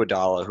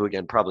 Iguodala, who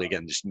again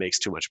just makes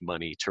too much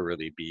money to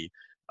really be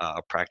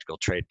a practical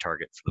trade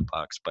target for the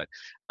Bucks.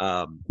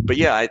 But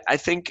yeah, I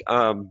think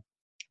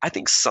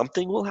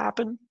something will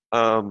happen.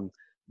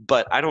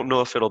 But I don't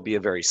know if it'll be a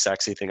very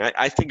sexy thing.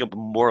 I think a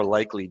more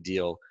likely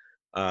deal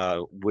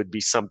would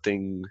be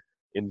something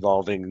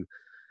involving,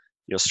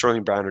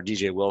 Sterling Brown or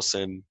DJ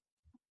Wilson,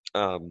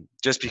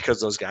 just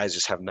because those guys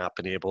just have not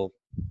been able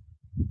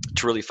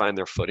to really find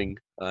their footing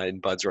in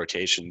Bud's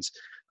rotations.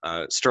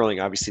 Sterling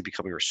obviously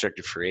becoming a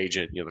restricted free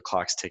agent. The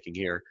clock's ticking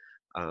here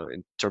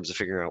in terms of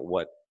figuring out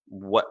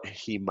what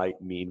he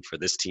might mean for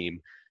this team,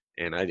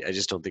 and I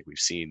just don't think we've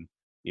seen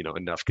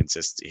enough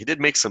consistency. He did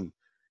make some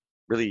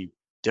really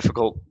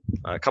difficult,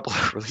 a couple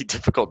of really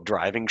difficult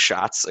driving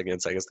shots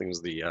against, I think it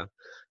was the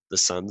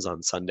Suns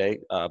on Sunday,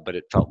 but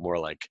it felt more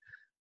like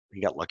he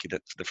got lucky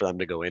for them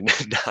to go in,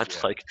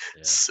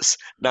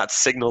 not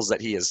signals that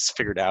he has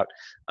figured out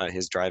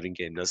his driving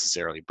game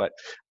necessarily. But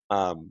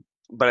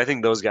I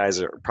think those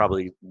guys are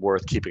probably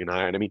worth keeping an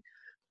eye on. I mean,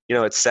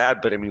 it's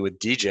sad, but I mean, with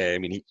DJ, I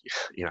mean, he,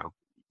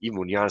 even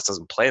when Giannis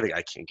doesn't play, the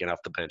guy can't get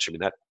off the bench. I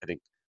mean, that I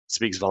think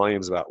speaks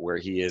volumes about where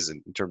he is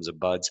in terms of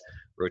Bud's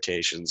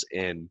rotations.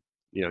 And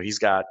he's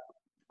got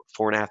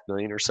 $4.5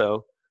 million or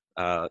so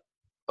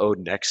owed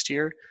next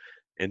year,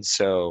 and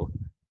so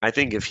I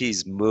think if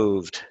he's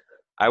moved,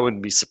 I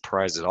wouldn't be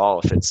surprised at all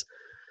if it's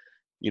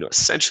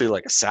essentially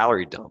like a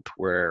salary dump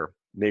where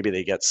maybe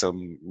they get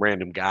some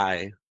random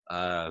guy,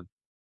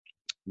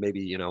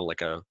 maybe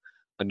like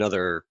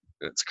another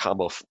it's a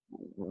combo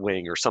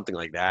wing or something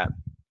like that,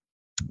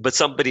 but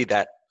somebody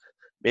that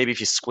maybe if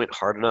you squint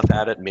hard enough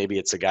at it, maybe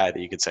it's a guy that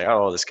you could say,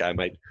 oh, this guy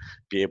might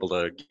be able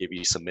to give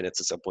you some minutes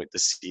at some point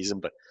this season,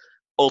 but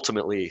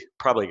ultimately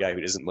probably a guy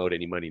who doesn't mode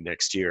any money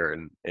next year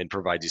and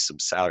provides you some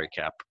salary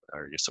cap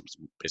or some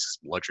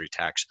basically luxury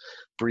tax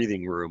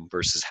breathing room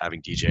versus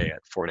having DJ at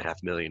 $4.5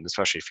 million,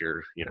 especially if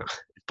you're, if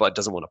Bud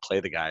doesn't want to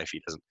play the guy if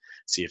he doesn't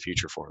see a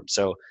future for him.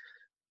 So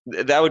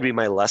that would be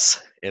my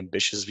less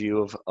ambitious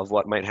view of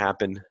what might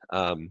happen.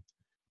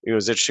 It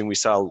was interesting. We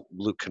saw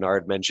Luke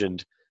Kennard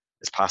mentioned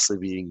as possibly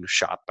being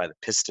shot by the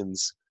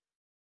Pistons,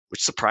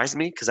 which surprised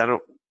me because I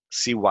don't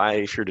see why,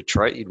 if you're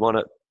Detroit, you'd want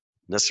to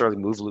necessarily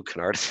move Luke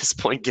Kennard at this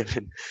point,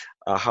 given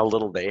how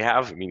little they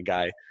have. I mean,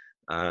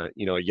 a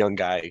young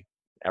guy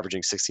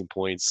averaging 16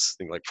 points,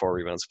 I think like 4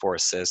 rebounds, 4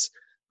 assists,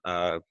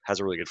 has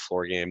a really good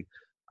floor game,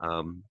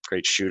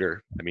 great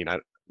shooter. I mean, I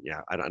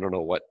don't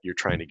know what you're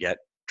trying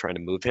to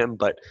move him,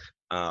 but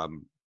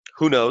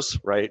who knows,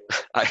 right?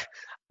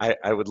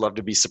 I would love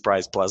to be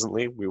surprised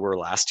pleasantly. We were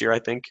last year, I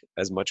think,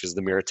 as much as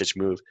the Mirotic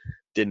move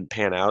didn't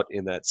pan out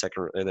in that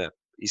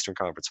Eastern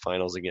Conference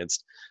Finals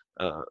against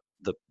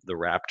the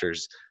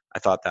Raptors. I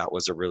thought that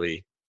was a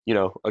really,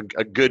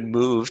 a good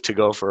move to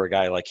go for a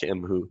guy like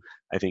him who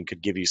I think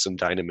could give you some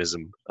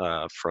dynamism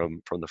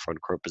from the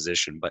front court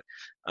position. But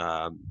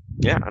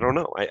yeah, I don't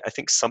know. I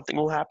think something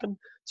will happen.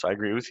 So I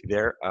agree with you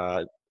there.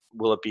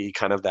 Will it be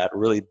kind of that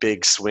really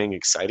big swing,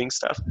 exciting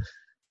stuff?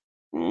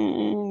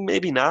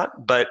 Maybe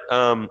not, but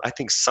I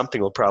think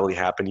something will probably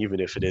happen,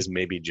 even if it is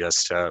maybe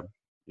just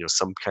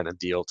some kind of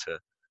deal to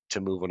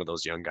move one of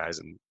those young guys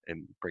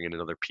and bring in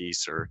another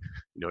piece, or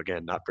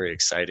again, not very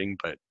exciting,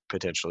 but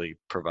potentially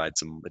provide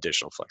some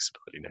additional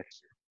flexibility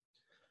next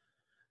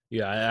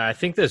year. Yeah, I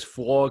think there's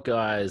 4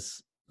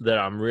 guys that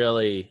I'm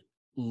really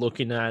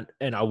looking at,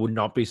 and I would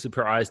not be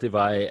surprised if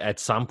at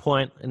some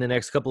point in the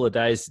next couple of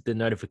days the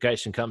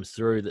notification comes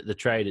through that the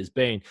trade has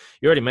been.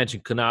 You already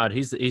mentioned Kennard.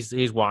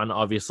 He's one,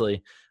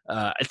 obviously.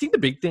 I think the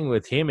big thing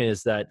with him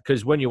is that,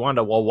 because when you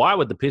wonder, well, why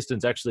would the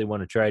Pistons actually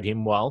want to trade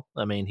him? Well,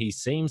 I mean, he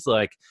seems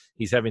like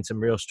he's having some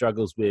real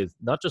struggles with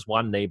not just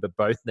one knee, but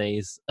both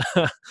knees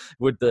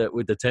with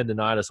the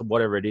tendonitis or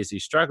whatever it is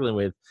he's struggling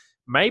with.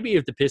 Maybe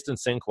if the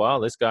Pistons think,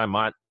 well, this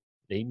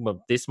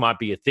might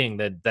be a thing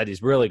that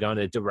is really going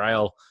to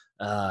derail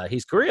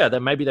his career,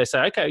 then maybe they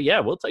say, okay, yeah,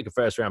 we'll take a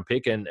first-round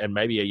pick and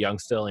maybe a young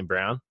Sterling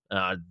Brown.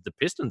 The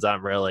Pistons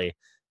aren't really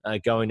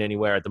going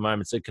anywhere at the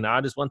moment. So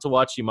Kennard is one to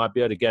watch. You might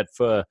be able to get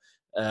for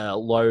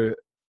low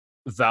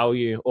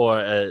value or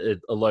a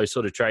low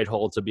sort of trade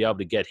haul to be able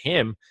to get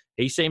him.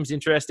 He seems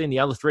interesting. The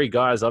other 3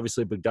 guys,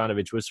 obviously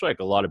Bogdanovic, we spoke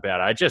a lot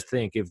about. I just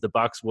think if the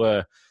Bucks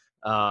were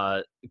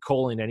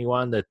calling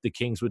anyone, that the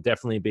Kings would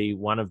definitely be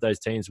one of those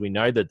teams. We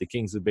know that the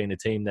Kings have been a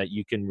team that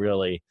you can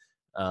really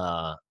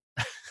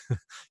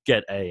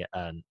get a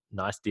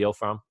nice deal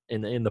from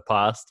in the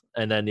past.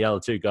 And then the other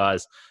two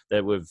guys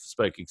that we've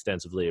spoke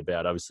extensively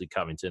about, obviously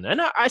Covington.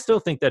 And I still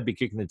think they'd be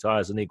kicking the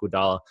tires on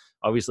Iguodala.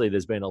 Obviously,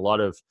 there's been a lot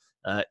of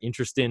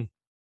interesting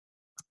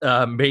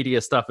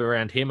media stuff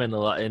around him in the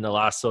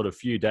last sort of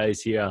few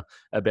days here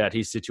about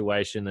his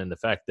situation and the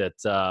fact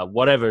that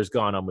whatever is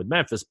going on with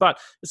Memphis. But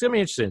it's going to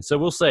be interesting. So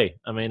we'll see.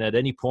 I mean, at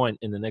any point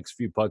in the next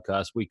few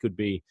podcasts, we could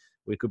be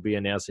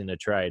announcing a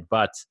trade.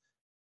 But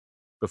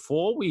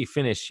before we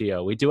finish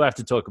here, we do have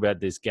to talk about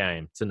this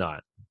game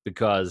tonight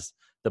because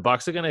the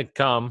Bucks are going to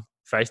come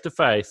face to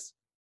face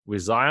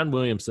with Zion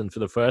Williamson for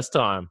the first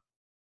time.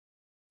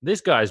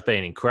 This guy's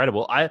been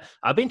incredible.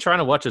 I've been trying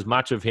to watch as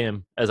much of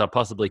him as I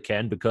possibly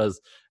can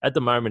because at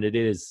the moment it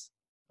is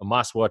a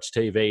must-watch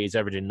TV. He's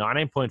averaging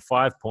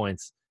 19.5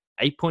 points,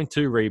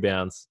 8.2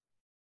 rebounds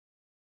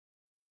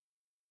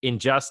in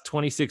just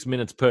 26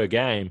 minutes per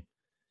game.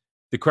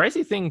 The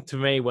crazy thing to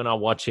me when I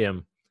watch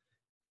him,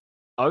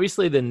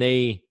 obviously the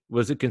knee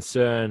was a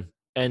concern.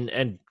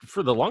 And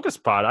for the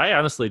longest part, I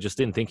honestly just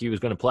didn't think he was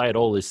going to play at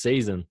all this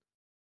season.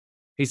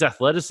 His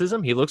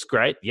athleticism, he looks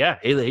great. Yeah,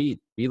 he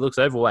looks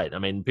overweight. I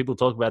mean, people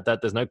talk about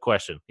that. There's no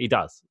question. He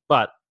does.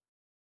 But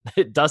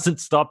it doesn't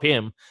stop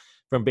him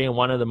from being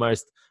one of the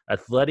most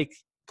athletic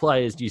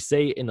players you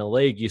see in the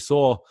league. You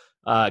saw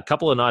a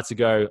couple of nights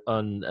ago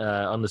on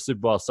the Super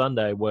Bowl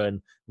Sunday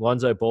when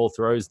Lonzo Ball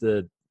throws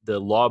the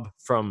lob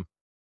from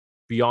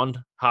beyond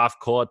half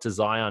court to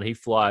Zion. He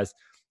flies.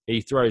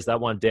 He throws that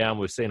one down.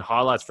 We've seen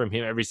highlights from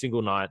him every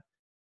single night.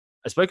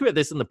 I spoke about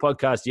this in the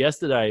podcast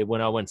yesterday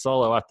when I went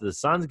solo after the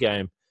Suns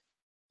game.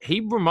 He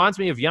reminds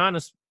me of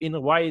Giannis in a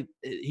way,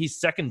 his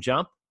second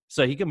jump.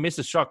 So he can miss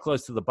a shot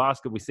close to the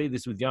basket. We see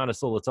this with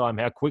Giannis all the time,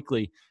 how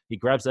quickly he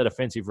grabs that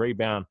offensive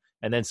rebound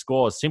and then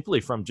scores simply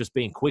from just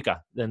being quicker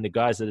than the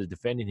guys that are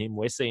defending him.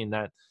 We're seeing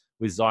that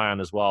with Zion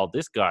as well.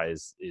 This guy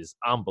is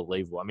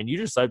unbelievable. I mean, you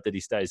just hope that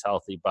he stays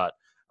healthy, but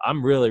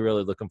I'm really,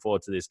 really looking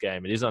forward to this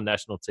game. It is on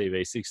national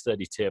TV,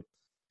 6:30 tip.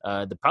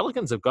 The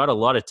Pelicans have got a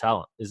lot of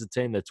talent. There's a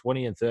team that's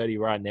 20-30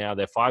 right now.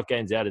 They're 5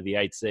 games out of the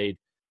 8th seed.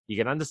 You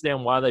can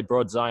understand why they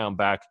brought Zion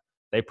back.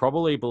 They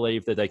probably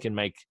believe that they can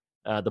make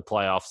the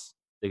playoffs.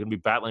 They're going to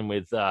be battling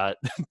with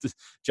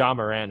Ja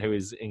Morant, who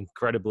is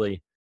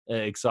incredibly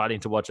exciting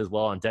to watch as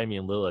well, and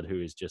Damian Lillard,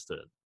 who is just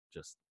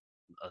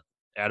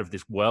out of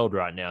this world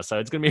right now. So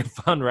it's going to be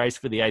a fun race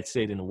for the 8th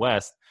seed in the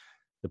West.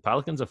 The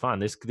Pelicans are fun.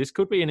 This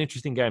could be an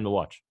interesting game to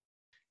watch.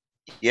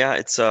 Yeah,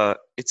 it's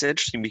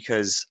interesting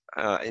because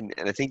and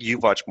I think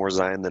you've watched more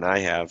Zion than I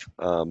have.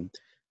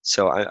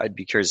 So I'd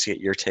be curious to get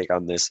your take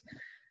on this.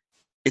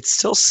 It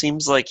still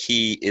seems like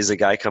he is a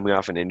guy coming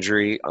off an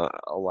injury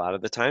a lot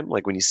of the time.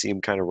 Like when you see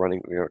him kind of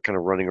running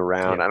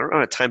around. Yeah. I don't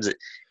know. At times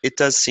it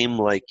does seem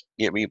like.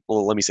 I mean,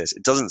 well, let me say this.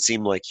 It doesn't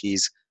seem like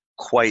he's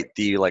quite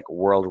the like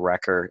world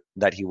record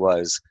that he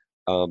was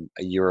a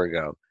year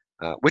ago,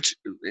 which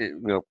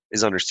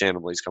is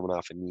understandable. He's coming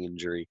off a knee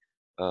injury.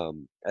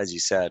 As you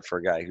said, for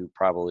a guy who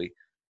probably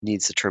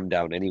needs to trim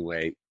down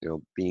anyway,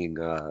 being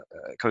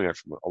coming out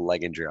from a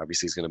leg injury,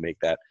 obviously is going to make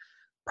that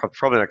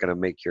probably not going to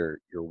make your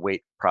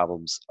weight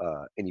problems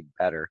any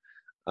better.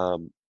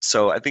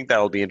 So I think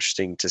that'll be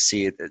interesting to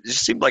see. It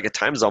just seemed like at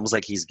times almost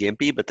like he's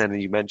gimpy, but then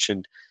you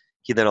mentioned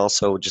he then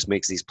also just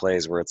makes these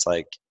plays where it's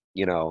like,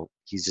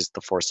 he's just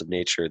the force of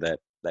nature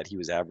that he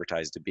was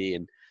advertised to be.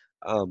 And,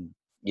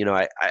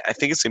 I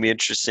think it's going to be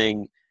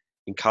interesting.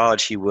 In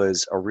college, he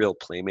was a real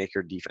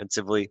playmaker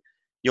defensively.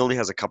 He only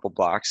has a couple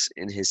blocks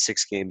in his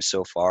 6 games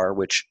so far,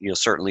 which,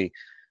 certainly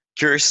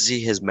curious to see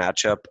his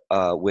matchup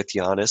with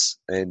Giannis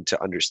and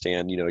to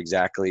understand,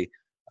 exactly,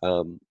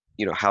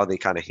 how they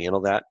kind of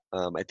handle that.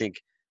 I think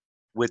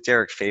with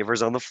Derek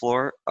Favors on the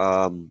floor,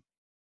 I'm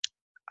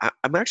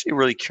actually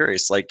really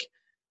curious. Like,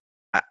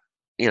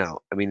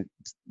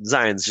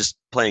 Zion's just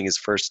playing his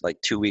first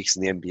 2 weeks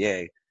in the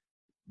NBA.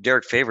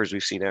 Derek Favors,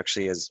 we've seen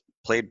actually has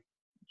played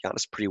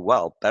Giannis pretty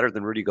well, better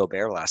than Rudy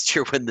Gobert last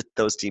year when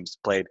those teams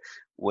played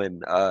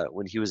when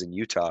he was in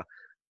Utah.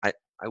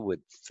 I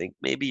would think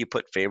maybe you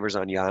put Favors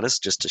on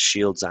Giannis just to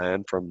shield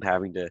Zion from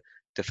having to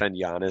defend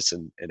Giannis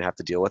and have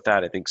to deal with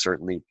that. I think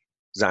certainly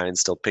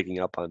Zion's still picking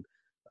up on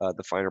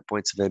the finer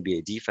points of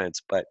NBA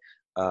defense, but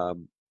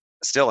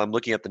still I'm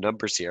looking at the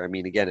numbers here. I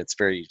mean, again, it's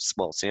very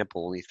small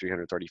sample, only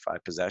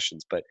 335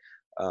 possessions, but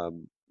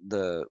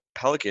the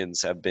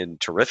Pelicans have been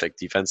terrific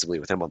defensively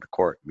with him on the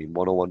court. I mean,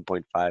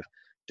 101.5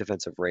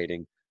 defensive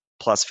rating,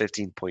 plus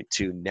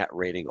 15.2 net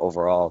rating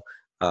overall.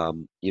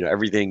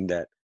 Everything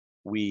that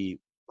we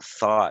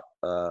thought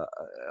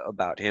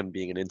about him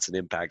being an instant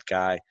impact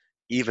guy,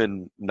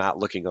 even not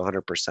looking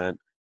 100%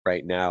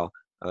 right now,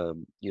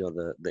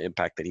 the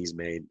impact that he's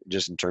made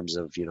just in terms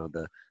of,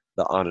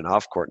 the on and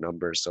off court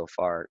numbers so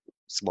far,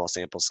 small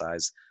sample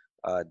size,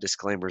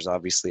 disclaimers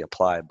obviously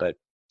apply, but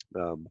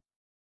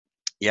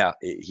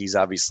he's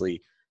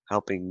obviously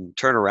helping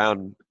turn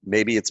around.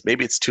 Maybe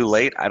it's too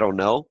late. I don't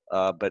know.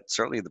 But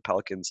certainly the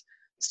Pelicans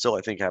still,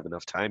 I think, have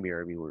enough time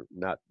here. I mean, we're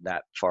not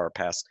that far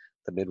past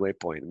the midway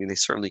point. I mean, they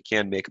certainly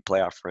can make a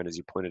playoff run, as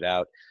you pointed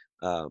out.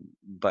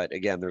 But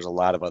again, there's a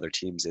lot of other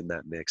teams in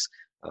that mix.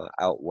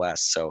 out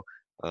west. So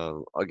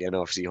again,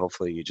 obviously,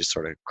 hopefully you just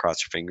sort of cross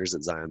your fingers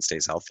that Zion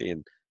stays healthy,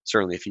 and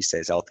certainly if he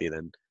stays healthy,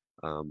 then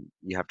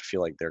you have to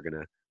feel like they're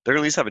gonna at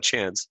least have a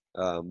chance.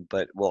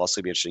 But we'll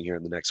also be interesting here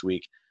in the next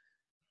week.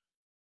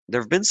 There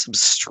have been some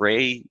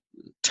stray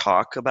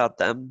talk about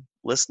them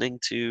listening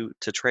to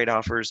trade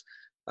offers.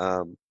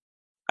 Um,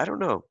 I don't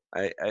know.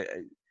 I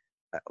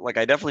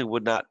definitely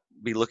would not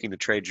be looking to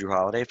trade Drew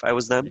Holiday if I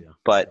was them, Yeah.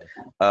 but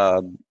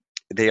um,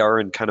 they are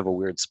in kind of a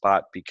weird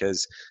spot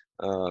because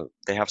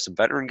they have some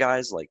veteran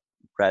guys like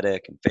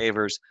Reddick and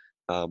Favors,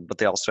 but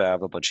they also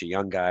have a bunch of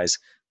young guys,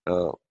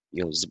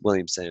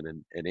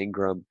 Williamson and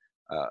Ingram,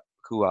 uh,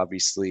 who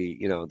obviously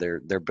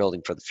they're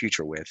building for the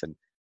future with, and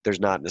there's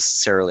not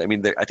necessarily. I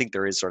mean, I think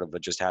there is sort of a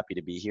just happy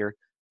to be here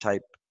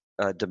type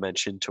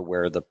dimension to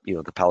where the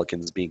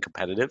Pelicans being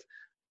competitive.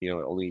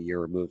 Only a year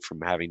removed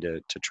from having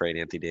to trade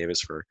Anthony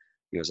Davis for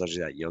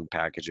essentially that young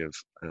package of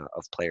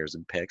players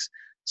and picks.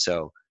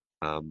 So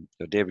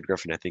David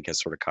Griffin, I think,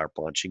 has sort of carte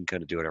blanche. He can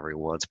kind of do whatever he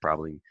wants,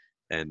 probably,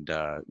 and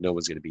no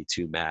one's going to be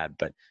too mad.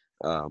 But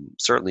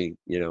certainly,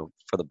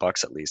 for the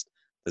Bucks at least,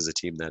 there's a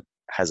team that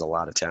has a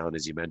lot of talent,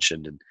 as you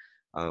mentioned, and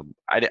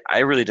I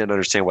really didn't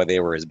understand why they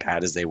were as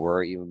bad as they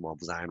were, even while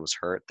Zion was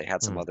hurt. They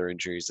had some other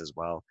injuries as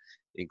well,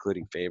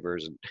 including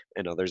Favors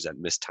and others that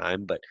missed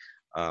time. But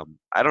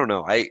I don't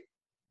know.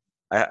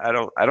 I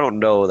don't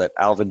know that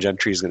Alvin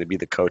Gentry is going to be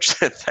the coach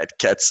that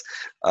gets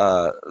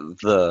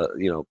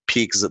the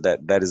peaks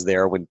that is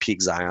there when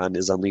peak Zion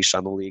is unleashed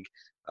on the league.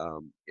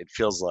 It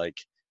feels like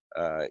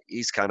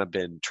he's kind of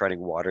been treading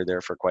water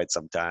there for quite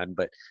some time,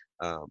 but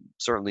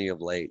certainly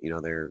of late,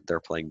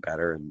 they're playing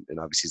better, and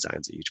obviously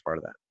Zion's a huge part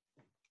of that.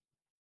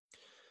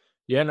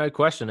 Yeah, no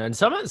question. And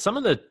some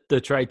of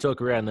the trade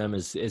talk around them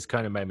is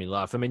kind of made me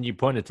laugh. I mean, you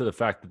pointed to the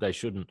fact that they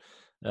shouldn't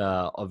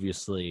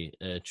obviously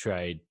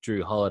trade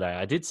Drew Holiday.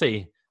 I did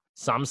see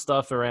some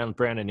stuff around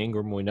Brandon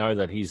Ingram. We know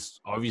that he's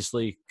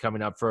obviously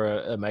coming up for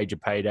a major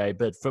payday.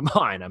 But for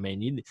mine, I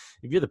mean,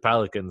 if you're the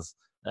Pelicans,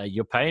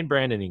 you're paying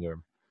Brandon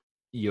Ingram.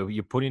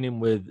 You're putting him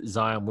with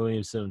Zion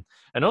Williamson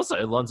and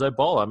also Alonzo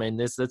Ball. I mean,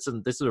 this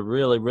is a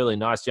really, really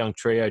nice young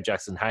trio.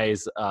 Jackson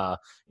Hayes,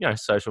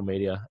 social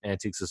media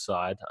antics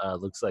aside,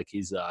 looks like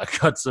he's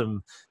got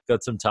some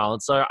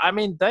talent. So I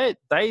mean, they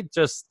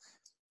just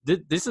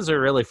this is a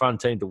really fun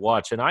team to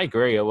watch. And I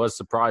agree, it was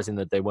surprising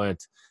that they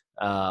weren't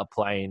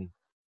playing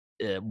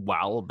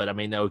well, but I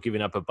mean, they were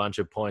giving up a bunch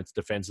of points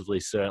defensively.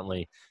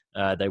 Certainly,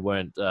 they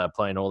weren't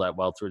playing all that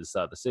well through the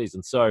start of the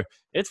season. So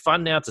it's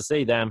fun now to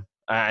see them.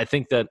 I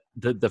think that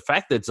the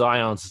fact that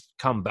Zion's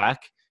come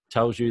back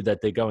tells you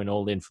that they're going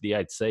all in for the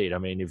 8th seed. I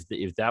mean,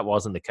 if that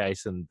wasn't the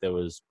case, and there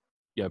was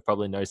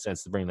probably no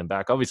sense to bring them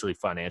back. Obviously,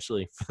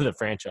 financially for the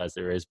franchise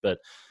there is, but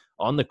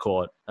on the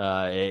court,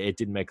 it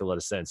didn't make a lot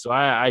of sense. So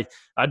I'd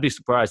be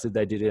surprised if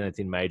they did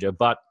anything major.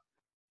 But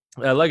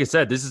like I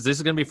said, this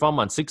is going to be fun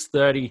one.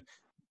 6:30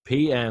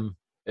 p.m.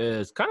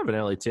 is kind of an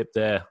early tip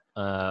there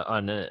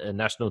on a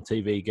national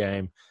TV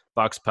game,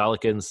 Bucks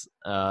Pelicans.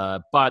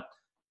 But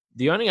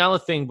the only other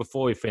thing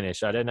before we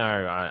finish, I don't know.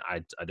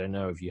 I don't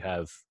know if you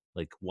have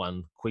like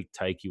one quick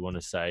take you want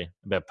to say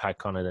about Pat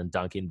Connaughton and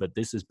Duncan, but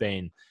this has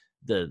been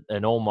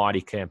an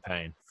almighty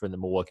campaign for the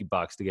Milwaukee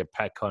Bucks to get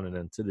Pat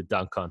Connaughton to the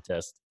dunk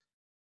contest.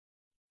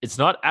 It's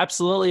not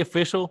absolutely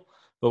official,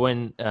 but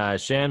when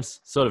Shams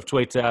sort of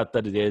tweets out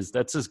that it is,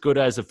 that's as good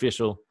as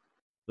official.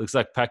 Looks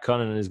like Pat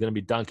Connaughton is going to be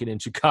dunking in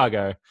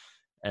Chicago.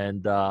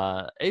 And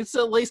it's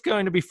at least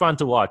going to be fun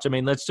to watch. I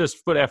mean, let's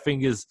just cross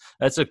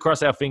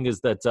our fingers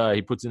that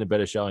he puts in a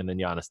better showing than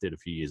Giannis did a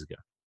few years ago.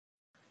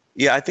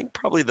 Yeah, I think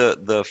probably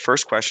the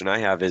first question I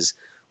have is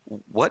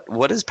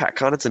what is Pat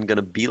Connaughton going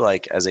to be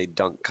like as a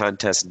dunk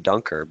contest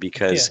dunker?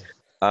 Because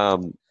I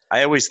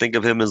always think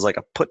of him as like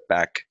a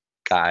putback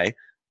guy.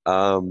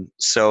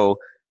 So,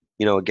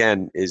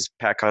 again, is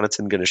Pat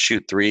Connaughton going to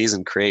shoot threes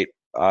and create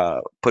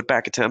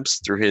putback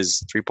attempts through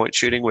his 3-point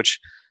shooting, which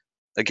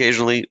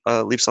occasionally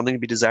leaves something to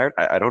be desired?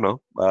 I don't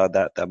know.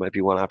 That might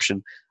be one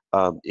option.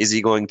 Is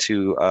he going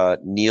to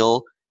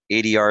kneel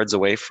 80 yards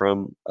away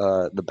from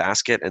the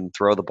basket and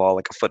throw the ball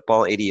like a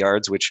football 80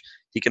 yards, which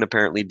he can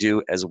apparently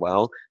do as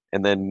well,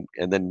 and then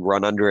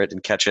run under it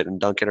and catch it and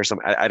dunk it or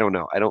something? I don't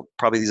know.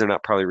 These are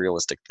not probably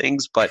realistic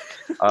things, but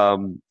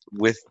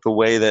with the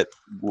way that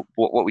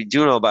what we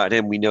do know about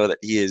him, we know that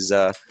he is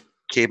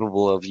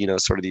capable of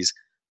sort of these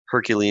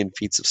Herculean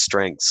feats of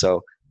strength.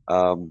 So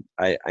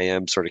I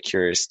am sort of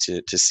curious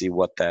to see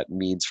what that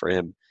means for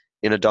him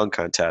in a dunk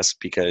contest,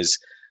 because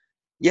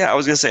I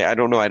was going to say, I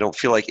don't know. I don't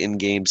feel like in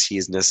games he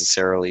is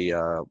necessarily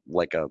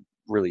like a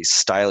really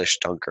stylish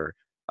dunker.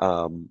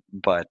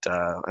 But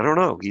I don't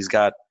know. He's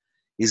got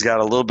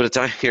a little bit of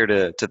time here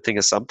to think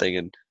of something,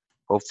 and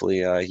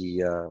hopefully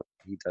he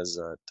does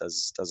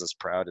us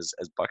proud as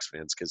Bucks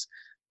fans, because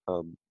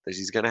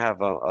he's going to have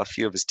a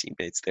few of his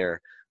teammates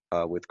there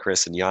with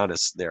Chris and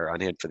Giannis there on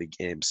hand for the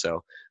game.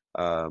 So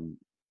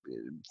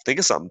think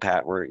of something,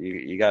 Pat, where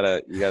you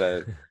gotta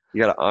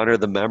honor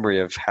the memory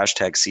of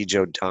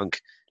 #CJoDunk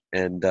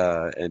and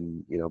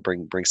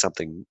bring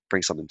something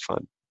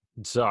fun.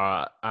 So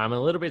I'm a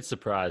little bit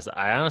surprised.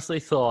 I honestly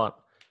thought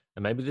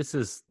and maybe this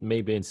is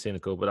me being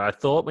cynical, but I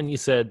thought when you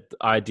said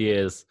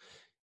ideas,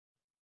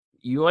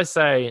 you always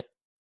say,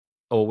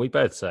 or we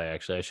both say,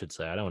 actually, I should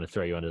say, I don't want to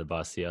throw you under the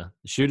bus here.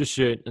 Shoot a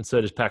shoot, and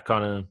so does Pat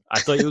Connaughton. I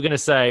thought you were going to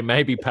say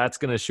maybe Pat's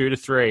going to shoot a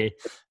three,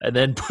 and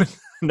then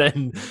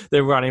then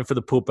they're running for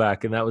the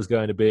putback, and that was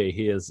going to be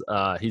his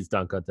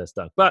dunk contest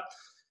dunk. But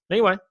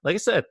anyway, like I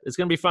said, it's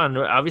going to be fun.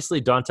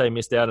 Obviously, Dante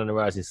missed out on the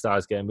Rising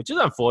Stars game, which is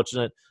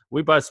unfortunate.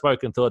 We both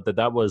spoke and thought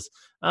that was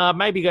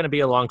maybe going to be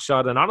a long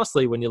shot. And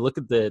honestly, when you look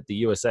at the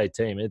USA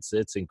team,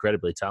 it's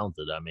incredibly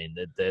talented. I mean,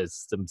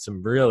 there's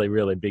some really,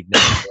 really big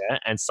names there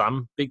and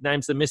some big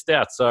names that missed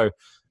out. So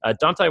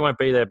Dante won't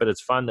be there, but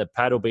it's fun that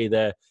Pat will be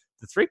there.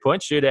 The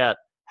three-point shootout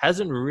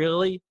hasn't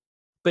really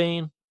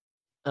been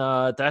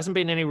there hasn't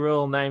been any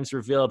real names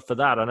revealed for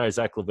that. I know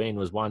Zach LaVine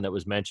was one that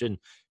was mentioned.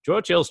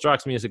 George Hill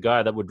strikes me as a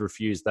guy that would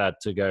refuse that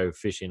to go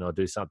fishing or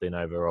do something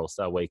over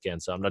All-Star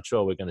weekend, so I'm not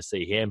sure we're going to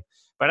see him.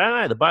 But I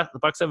don't know. The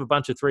Bucks have a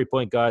bunch of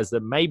three-point guys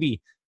that maybe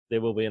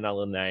there will be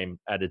another name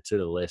added to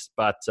the list.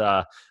 But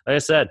like I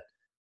said,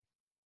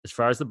 as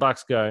far as the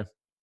Bucks go,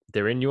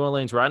 they're in New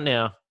Orleans right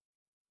now.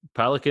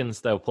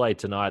 Pelicans, they'll play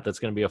tonight. That's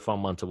going to be a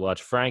fun one to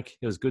watch. Frank,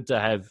 it was good to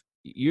have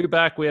you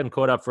back. We hadn't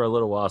caught up for a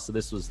little while, so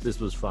this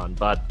was fun.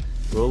 But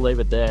we'll leave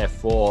it there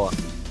for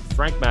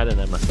Frank Madden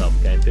and myself,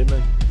 Kane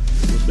Pittman.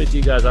 We'll speak to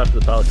you guys after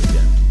the Pelicans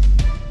game.